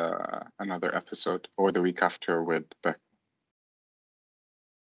another episode, or the week after with Beck.